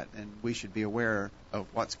getting at, and we should be aware of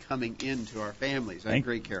what's coming into our families. I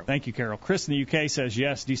agree, Carol. Thank you, Carol. Chris in the UK says,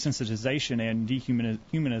 yes, desensitization and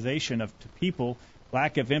dehumanization of people,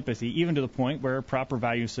 lack of empathy, even to the point where proper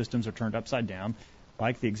value systems are turned upside down,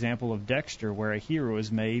 like the example of Dexter, where a hero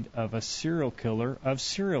is made of a serial killer of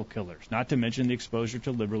serial killers, not to mention the exposure to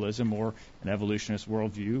liberalism or an evolutionist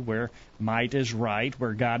worldview where might is right,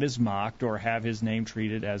 where God is mocked or have his name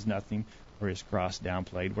treated as nothing or his cross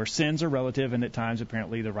downplayed, where sins are relative and at times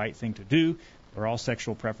apparently the right thing to do, where all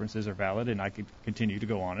sexual preferences are valid, and I could continue to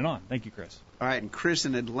go on and on. Thank you, Chris. All right, and Chris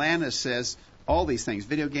in Atlanta says, all these things,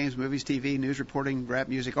 video games, movies, TV, news reporting, rap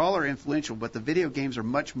music, all are influential, but the video games are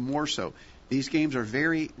much more so. These games are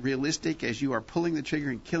very realistic as you are pulling the trigger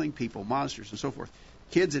and killing people, monsters, and so forth.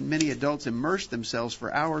 Kids and many adults immerse themselves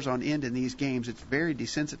for hours on end in these games. It's very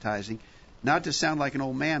desensitizing. Not to sound like an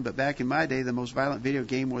old man, but back in my day, the most violent video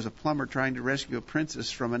game was a plumber trying to rescue a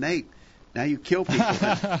princess from an ape. Now you kill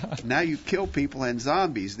people and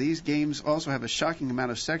zombies. These games also have a shocking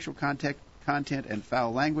amount of sexual content and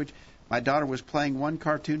foul language. My daughter was playing one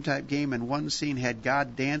cartoon-type game, and one scene had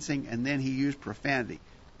God dancing, and then he used profanity.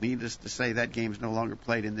 Needless to say, that game is no longer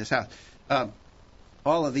played in this house.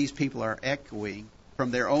 All of these people are echoing from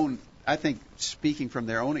their own, I think, speaking from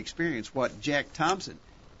their own experience, what Jack Thompson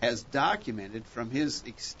has documented from his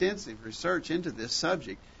extensive research into this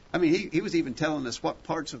subject. I mean, he was even telling us what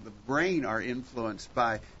parts of the brain are influenced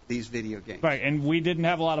by these video games. Right, and we didn't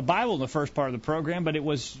have a lot of Bible in the first part of the program, but it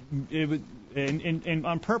was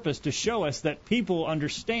on purpose to show us that people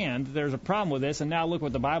understand there's a problem with this, and now look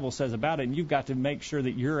what the Bible says about it, and you've got to make sure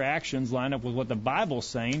that your actions line up with what the Bible's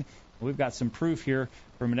saying. We've got some proof here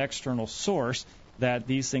from an external source. that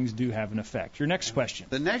these things do have an effect. Your next question.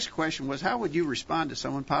 The next question was, how would you respond to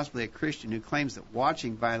someone, possibly a Christian, who claims that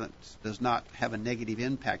watching violence does not have a negative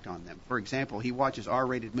impact on them? For example, he watches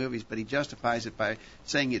R-rated movies, but he justifies it by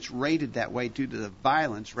saying it's rated that way due to the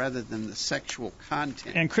violence rather than the sexual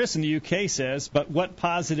content. And Chris in the UK says, but what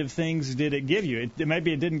positive things did it give you?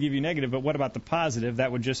 Maybe it didn't give you negative, but what about the positive?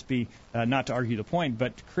 That would just be not to argue the point.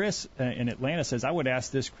 But Chris in Atlanta says, I would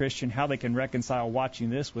ask this Christian how they can reconcile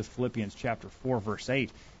watching this with Philippians chapter 4, verse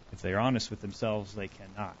 8. If they are honest with themselves, they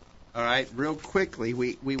cannot. All right, real quickly,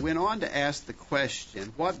 we went on to ask the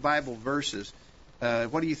question, what Bible verses,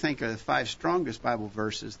 what do you think are the 5 strongest Bible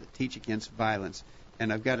verses that teach against violence?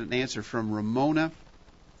 And I've got an answer from Ramona.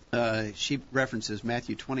 She references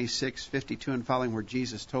Matthew 26:52 and following, where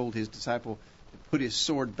Jesus told his disciple to put his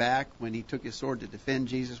sword back when he took his sword to defend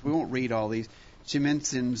Jesus. We won't read all these. She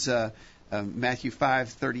mentions Matthew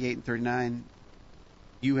 5:38 and 39.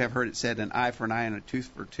 You have heard it said, an eye for an eye and a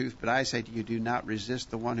tooth for a tooth. But I say to you, do not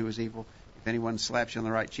resist the one who is evil. If anyone slaps you on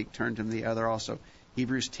the right cheek, turn to him the other also.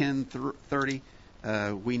 Hebrews 10:30.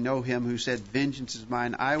 We know him who said, vengeance is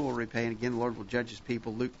mine, I will repay. And again, the Lord will judge his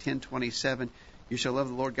people. Luke 10:27. You shall love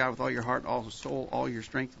the Lord God with all your heart, all your soul, all your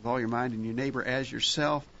strength, with all your mind, and your neighbor as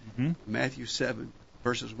yourself. Matthew 7.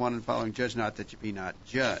 Verses 1 and following, judge not that you be not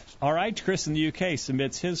judged. All right, Chris in the UK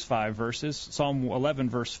submits his 5 verses. Psalm 11,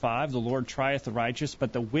 verse 5, the Lord trieth the righteous,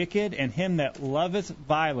 but the wicked and him that loveth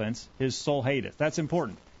violence, his soul hateth. That's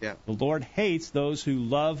important. Yeah. The Lord hates those who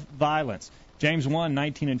love violence. James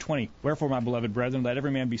 1:19 and 20, wherefore, my beloved brethren, let every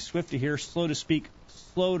man be swift to hear, slow to speak,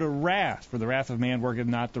 slow to wrath, for the wrath of man worketh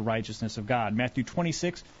not the righteousness of God. Matthew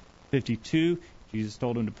 26:52, Jesus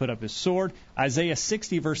told him to put up his sword. Isaiah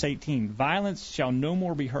 60, verse 18, violence shall no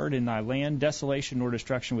more be heard in thy land, desolation nor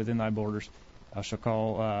destruction within thy borders. Thou shalt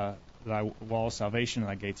call thy walls salvation and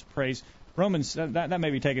thy gates praise. Romans, that may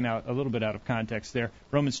be taken out a little bit out of context there.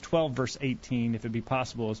 Romans 12, verse 18, if it be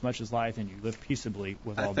possible, as much as lieth in you, live peaceably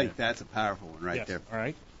with all men. I think that's a powerful one right there. All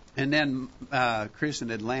right. And then Chris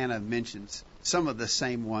in Atlanta mentions some of the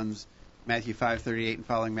same ones, Matthew 5:38 and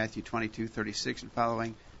following, Matthew 22:36 and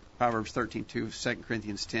following, Proverbs 13:2, 2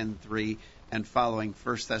 Corinthians 10:3, and following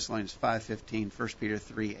 1 Thessalonians 5:15, 1 Peter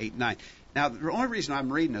 3:8-9. Now, the only reason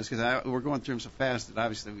I'm reading those because we're going through them so fast that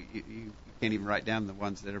obviously you can't even write down the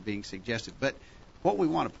ones that are being suggested. But what we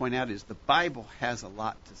want to point out is the Bible has a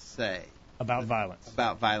lot to say about violence.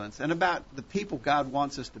 About violence and about the people God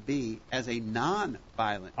wants us to be as a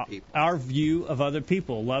non-violent people. Our view of other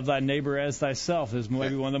people, love thy neighbor as thyself, is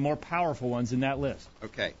maybe one of the more powerful ones in that list.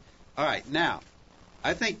 Okay. All right. Now,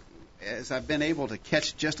 I think as I've been able to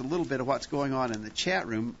catch just a little bit of what's going on in the chat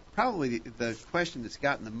room, probably the question that's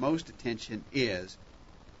gotten the most attention is,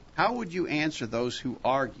 how would you answer those who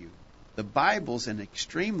argue the Bible's an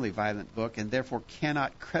extremely violent book and therefore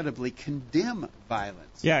cannot credibly condemn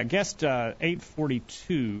violence? Yeah, guest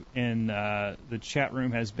 842 in the chat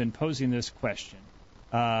room has been posing this question.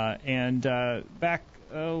 Back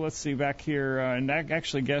here, and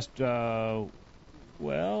actually guest,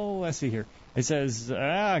 let's see here. It says,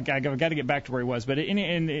 I've got to get back to where he was, but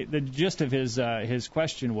the gist of his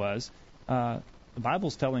question was, the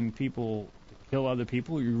Bible's telling people to kill other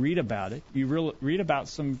people. You read about it. You read about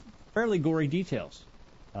some fairly gory details.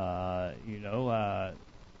 Some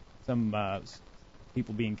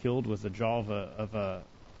people being killed with the jaw of a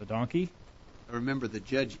donkey. I remember the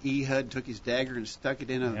Judge Ehud took his dagger and stuck it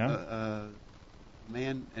in a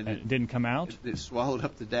man, and it didn't come out. It swallowed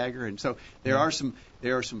up the dagger, and so there are some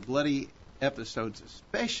bloody episodes,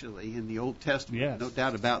 especially in the Old Testament. Yes. No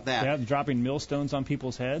doubt about that. Yeah, dropping millstones on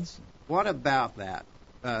people's heads. What about that?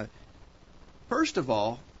 First of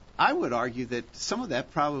all, I would argue that some of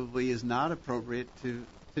that probably is not appropriate to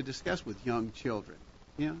discuss with young children.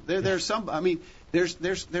 There's some. I mean, there's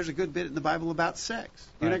a good bit in the Bible about sex.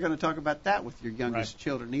 You're not going to talk about that with your youngest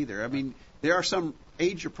children either. I mean, there are some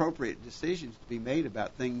age-appropriate decisions to be made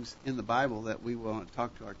about things in the Bible that we want to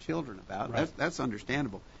talk to our children about. Right. That's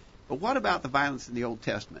understandable. But what about the violence in the Old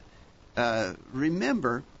Testament?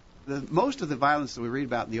 Remember, most of the violence that we read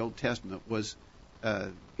about in the Old Testament was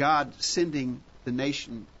God sending the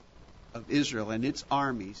nation of Israel and its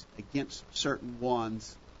armies against certain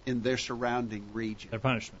ones in their surrounding region. Their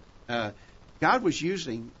punishment. God was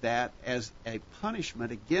using that as a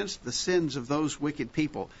punishment against the sins of those wicked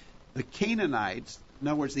people. The Canaanites, in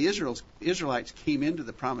other words, the Israelites came into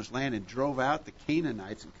the Promised Land and drove out the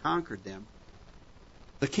Canaanites and conquered them.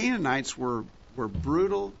 The Canaanites were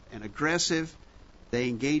brutal and aggressive. They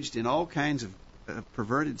engaged in all kinds of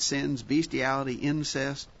perverted sins, bestiality,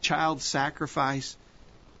 incest, child sacrifice,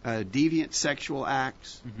 deviant sexual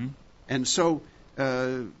acts. Mm-hmm. And so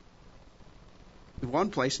one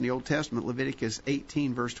place in the Old Testament, Leviticus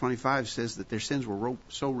 18, verse 25, says that their sins were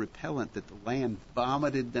so repellent that the land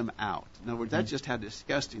vomited them out. In other words, that's just how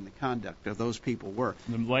disgusting the conduct of those people were.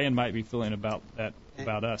 The land might be feeling about that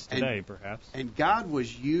about us today, perhaps. And God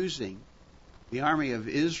was using the army of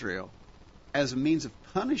Israel as a means of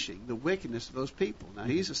punishing the wickedness of those people. Now,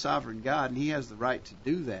 He's a sovereign God, and He has the right to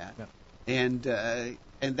do that. Yeah.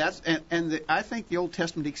 I think the Old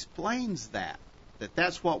Testament explains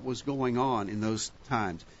that's what was going on in those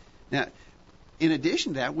times. Now, in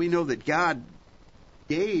addition to that, we know that God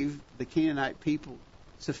gave the Canaanite people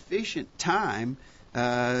sufficient time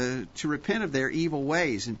to repent of their evil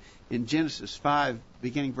ways. And in Genesis 5,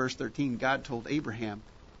 beginning verse 13, God told Abraham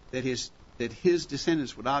that his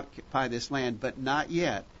descendants would occupy this land, but not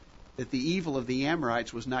yet, that the evil of the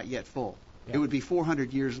Amorites was not yet full. Yeah. It would be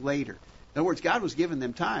 400 years later. In other words, God was giving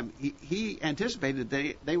them time. He anticipated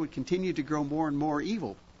that they would continue to grow more and more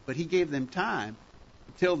evil, but He gave them time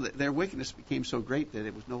until their wickedness became so great that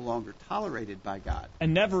it was no longer tolerated by God.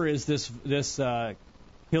 And never is this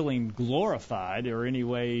killing glorified or any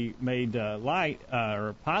way made light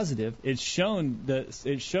or positive. It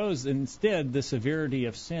shows instead the severity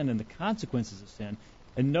of sin and the consequences of sin.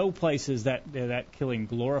 In no place is that killing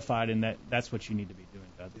glorified, and that's what you need to be doing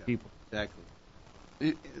to other people. Exactly.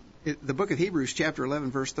 The book of Hebrews, chapter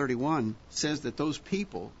 11, verse 31, says that those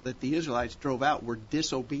people that the Israelites drove out were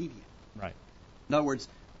disobedient. Right. In other words,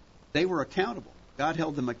 they were accountable. God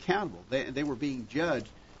held them accountable. They were being judged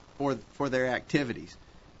for their activities.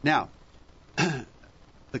 Now,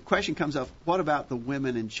 the question comes up, what about the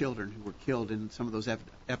women and children who were killed in some of those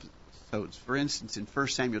episodes? For instance, in 1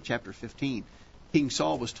 Samuel chapter 15, King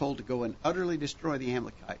Saul was told to go and utterly destroy the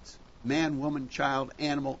Amalekites. Man, woman, child,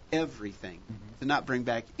 animal, everything, to not bring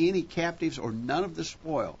back any captives or none of the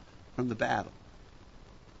spoil from the battle.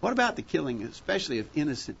 What about the killing, especially of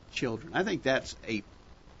innocent children? I think that's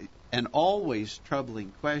an always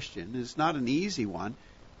troubling question. It's not an easy one.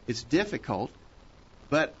 It's difficult,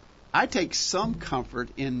 but I take some comfort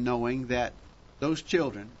in knowing that those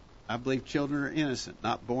children, I believe children are innocent,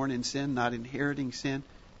 not born in sin, not inheriting sin.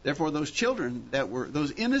 Therefore, those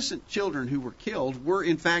innocent children who were killed were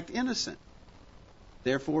in fact innocent.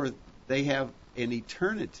 Therefore, they have an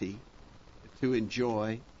eternity to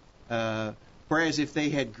enjoy. Whereas if they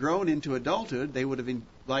had grown into adulthood, they would have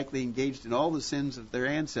likely engaged in all the sins of their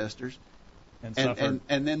ancestors and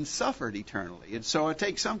then suffered eternally. And so I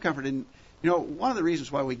take some comfort in, one of the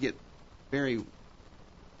reasons why we get very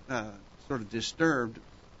sort of disturbed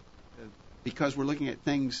because we're looking at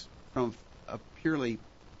things from a purely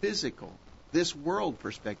physical, this world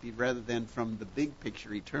perspective rather than from the big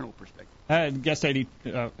picture, eternal perspective. Guest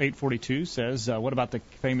 842 says, what about the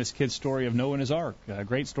famous kid's story of Noah and his ark? A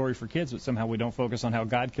great story for kids, but somehow we don't focus on how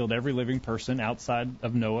God killed every living person outside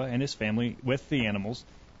of Noah and his family with the animals,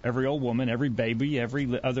 every old woman, every baby,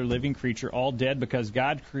 every other living creature, all dead because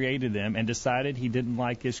God created them and decided He didn't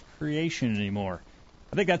like His creation anymore.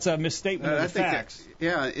 I think that's a misstatement of the facts.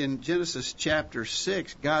 In Genesis chapter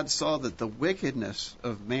 6, God saw that the wickedness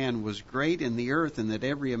of man was great in the earth and that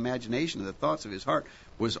every imagination of the thoughts of his heart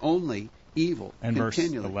was only evil and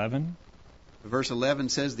continually. Verse 11? Verse 11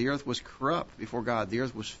 says the earth was corrupt before God. The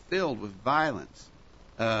earth was filled with violence.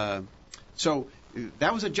 So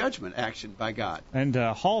that was a judgment action by God. And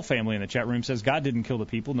Hall family in the chat room says God didn't kill the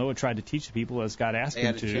people. Noah tried to teach the people as God asked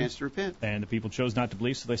him to. They had a chance to repent. And the people chose not to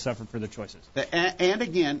believe, so they suffered for their choices. And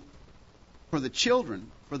again, for the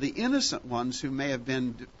children, for the innocent ones who may have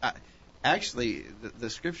been... Actually, the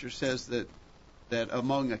Scripture says that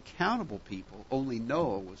among accountable people, only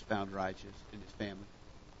Noah was found righteous in his family.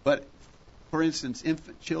 But, for instance,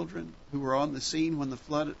 infant children who were on the scene when the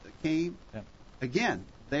flood came, again,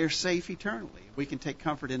 they're safe eternally. We can take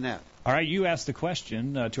comfort in that. All right, you asked the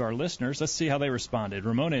question to our listeners. Let's see how they responded.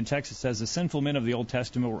 Ramona in Texas says, the sinful men of the Old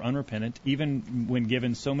Testament were unrepentant, even when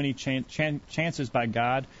given so many chances by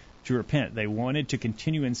God to repent. They wanted to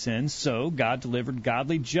continue in sin, so God delivered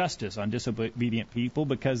godly justice on disobedient people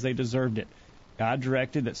because they deserved it. God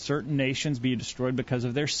directed that certain nations be destroyed because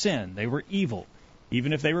of their sin. They were evil.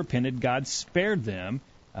 Even if they repented, God spared them.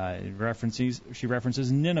 She references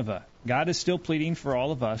Nineveh. God is still pleading for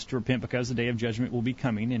all of us to repent because the day of judgment will be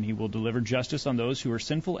coming, and He will deliver justice on those who are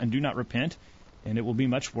sinful and do not repent, and it will be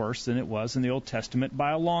much worse than it was in the Old Testament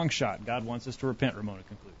by a long shot. God wants us to repent, Ramona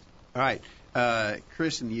concludes. All right.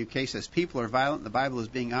 Chris in the UK says, people are violent. The Bible is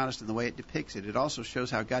being honest in the way it depicts it. It also shows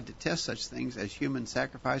how God detests such things as human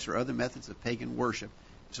sacrifice or other methods of pagan worship.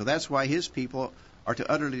 So that's why His people are to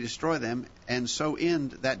utterly destroy them and so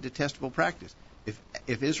end that detestable practice.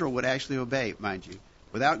 If Israel would actually obey, mind you,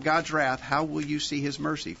 without God's wrath, how will you see His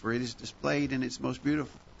mercy? For it is displayed in its most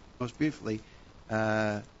beautifully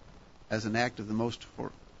as an act of the most.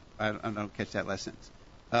 I don't catch that last sentence.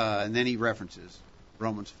 And then he references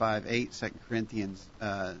Romans 5:8, 2 Corinthians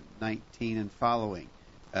 19 and following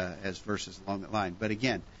as verses along that line. But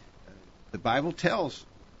again, the Bible tells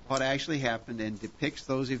what actually happened and depicts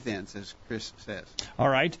those events, as Chris says. All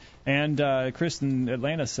right. And Chris in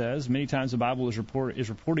Atlanta says, many times the Bible is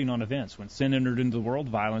reporting on events. When sin entered into the world,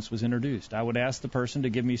 violence was introduced. I would ask the person to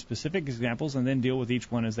give me specific examples and then deal with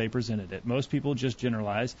each one as they presented it. Most people just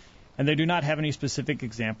generalize, and they do not have any specific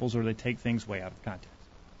examples, or they take things way out of context.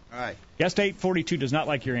 All right. Guest 842 does not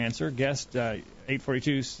like your answer. Guest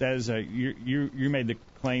 842 says you made the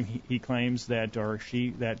claim, he claims that, or she,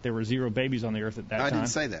 that there were 0 babies on the earth at that time. I didn't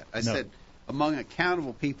say that. I said among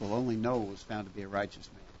accountable people, only Noah was found to be a righteous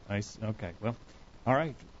man. Okay. Well, all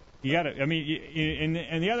right. You got to. I mean,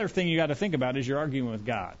 and the other thing you got to think about is you're arguing with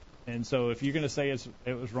God. And so if you're going to say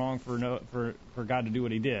it was wrong for God to do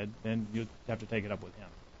what He did, then you have to take it up with Him.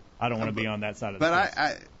 I don't want to be on that side of the fence.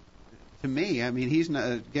 But to me, I mean, he's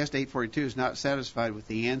not. Guest 842 is not satisfied with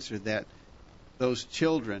the answer that those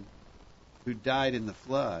children who died in the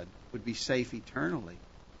flood would be safe eternally.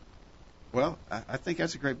 Well, I think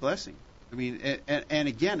that's a great blessing. I mean, and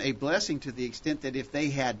again, a blessing to the extent that if they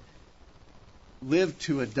had lived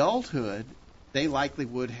to adulthood, they likely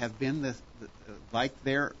would have been like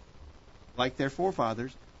their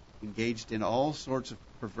forefathers, engaged in all sorts of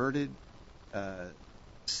perverted,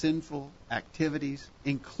 sinful activities,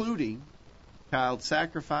 including child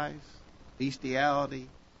sacrifice, bestiality,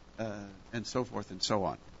 and so forth and so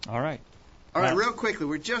on. All right. All right, real quickly,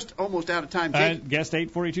 we're just almost out of time. Guest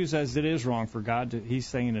 842 says it is wrong for God to, he's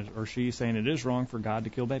saying it, or she's saying it is wrong for God to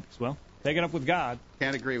kill babies. Well, take it up with God.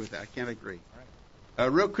 Can't agree with that. Can't agree. All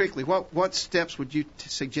right. Real quickly, what steps would you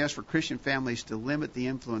suggest for Christian families to limit the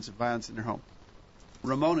influence of violence in their home?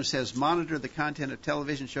 Ramona says, monitor the content of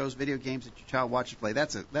television shows, video games that your child watches play.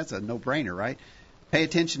 That's a no-brainer, right? Pay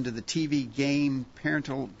attention to the TV game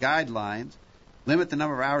parental guidelines. Limit the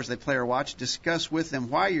number of hours they play or watch. Discuss with them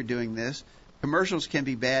why you're doing this. Commercials can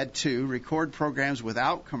be bad, too. Record programs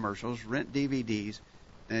without commercials. Rent DVDs.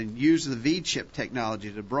 And use the V-chip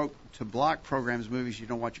technology to block programs, movies you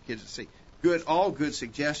don't want your kids to see. All good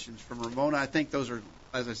suggestions from Ramona. I think those are,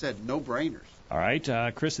 as I said, no-brainers. All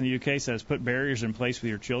right. Chris in the UK says, put barriers in place with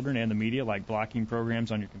your children and the media, like blocking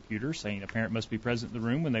programs on your computer, saying a parent must be present in the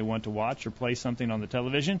room when they want to watch or play something on the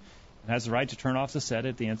television and has the right to turn off the set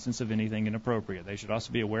at the instance of anything inappropriate. They should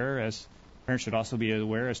also be aware parents should also be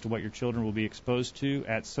aware as to what your children will be exposed to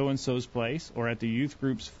at so-and-so's place or at the youth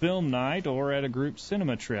group's film night or at a group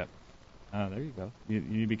cinema trip. There you go. You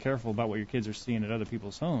need to be careful about what your kids are seeing at other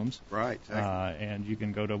people's homes. Right. Exactly. And you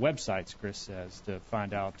can go to websites, Chris says, to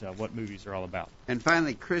find out what movies are all about. And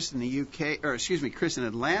finally, Chris in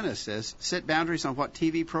Atlanta says, set boundaries on what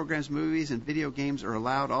TV programs, movies, and video games are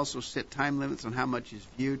allowed. Also set time limits on how much is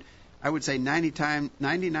viewed. I would say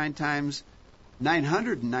 999 times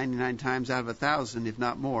out of 1,000, if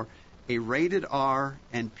not more, a rated R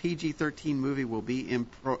and PG-13 movie will be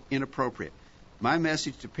inappropriate. My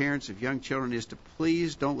message to parents of young children is to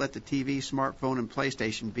please don't let the TV, smartphone, and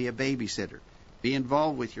PlayStation be a babysitter. Be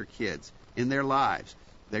involved with your kids in their lives.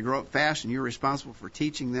 They grow up fast, and you're responsible for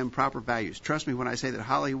teaching them proper values. Trust me when I say that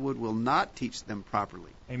Hollywood will not teach them properly.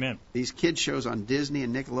 Amen. These kids shows on Disney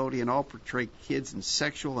and Nickelodeon all portray kids in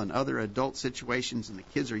sexual and other adult situations, and the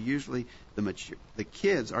kids are usually the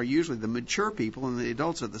mature people, and the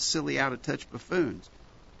adults are the silly, out-of-touch buffoons.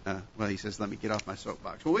 Well, he says, let me get off my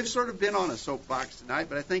soapbox. Well, we've sort of been on a soapbox tonight,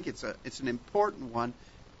 but I think it's an important one.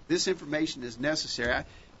 This information is necessary.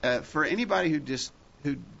 For anybody who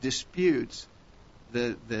disputes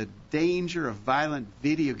the danger of violent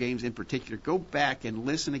video games in particular, go back and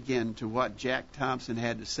listen again to what Jack Thompson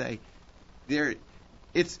had to say.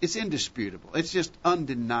 It's indisputable. It's just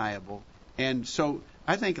undeniable. And so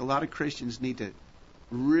I think a lot of Christians need to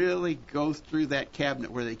really go through that cabinet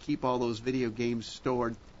where they keep all those video games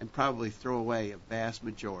stored and probably throw away a vast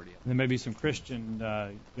majority of them. There may be some Christian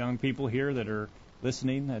young people here that are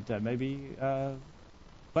listening that may be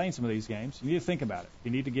playing some of these games. You need to think about it.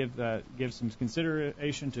 You need to give some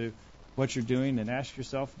consideration to what you're doing and ask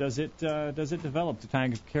yourself, does it develop the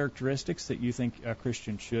kind of characteristics that you think a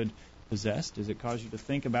Christian should possess? Does it cause you to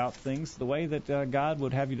think about things the way that God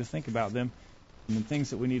would have you to think about them? And the things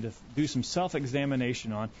that we need to do some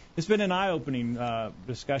self-examination on. It's been an eye-opening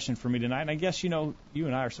discussion for me tonight, and I guess, you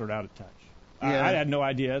and I are sort of out of touch. Yeah. I had no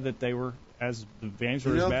idea that they were the games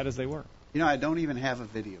were as bad as they were. I don't even have a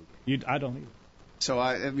video game. I don't either. So,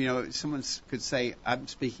 someone could say I'm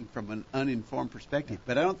speaking from an uninformed perspective,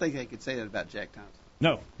 but I don't think they could say that about Jack Thompson.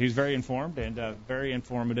 No, he's very informed and very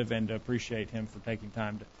informative, and appreciate him for taking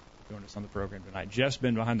time to join us on the program tonight. Jeff's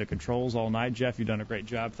been behind the controls all night. Jeff, you've done a great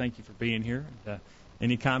job. Thank you for being here.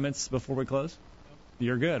 Any comments before we close?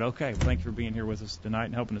 You're good. Okay. Well, thank you for being here with us tonight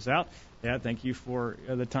and helping us out. Yeah, thank you for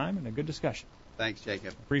the time and a good discussion. Thanks,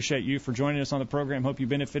 Jacob. Appreciate you for joining us on the program. Hope you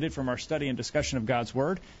benefited from our study and discussion of God's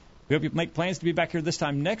Word. We hope you make plans to be back here this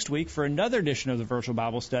time next week for another edition of the Virtual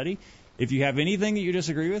Bible Study. If you have anything that you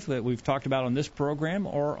disagree with that we've talked about on this program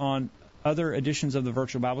or on other editions of the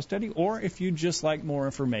Virtual Bible Study, or if you'd just like more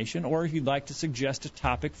information, or if you'd like to suggest a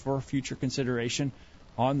topic for future consideration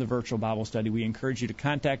on the Virtual Bible Study, we encourage you to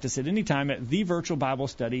contact us at any time at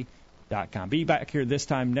thevirtualbiblestudy.com. Be back here this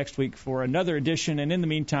time next week for another edition, and in the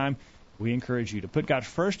meantime, we encourage you to put God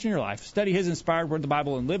first in your life, study His inspired Word, the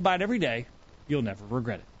Bible, and live by it every day. You'll never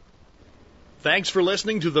regret it. Thanks for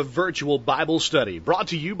listening to the Virtual Bible Study, brought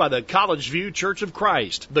to you by the College View Church of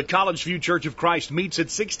Christ. The College View Church of Christ meets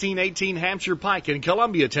at 1618 Hampshire Pike in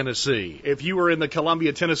Columbia, Tennessee. If you are in the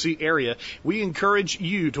Columbia, Tennessee area, we encourage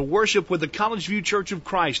you to worship with the College View Church of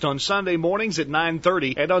Christ on Sunday mornings at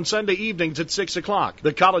 9:30 and on Sunday evenings at 6 o'clock.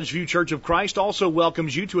 The College View Church of Christ also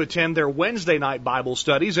welcomes you to attend their Wednesday night Bible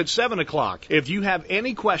studies at 7 o'clock. If you have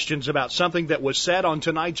any questions about something that was said on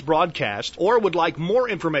tonight's broadcast or would like more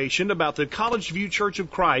information about the College View Church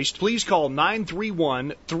of Christ, please call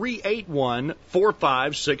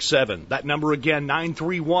 931-381-4567. That number again,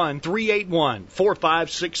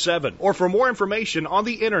 931-381-4567. Or for more information on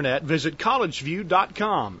the internet, visit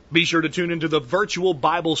collegeview.com. Be sure to tune into the Virtual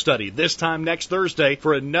Bible Study this time next Thursday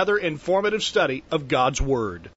for another informative study of God's Word.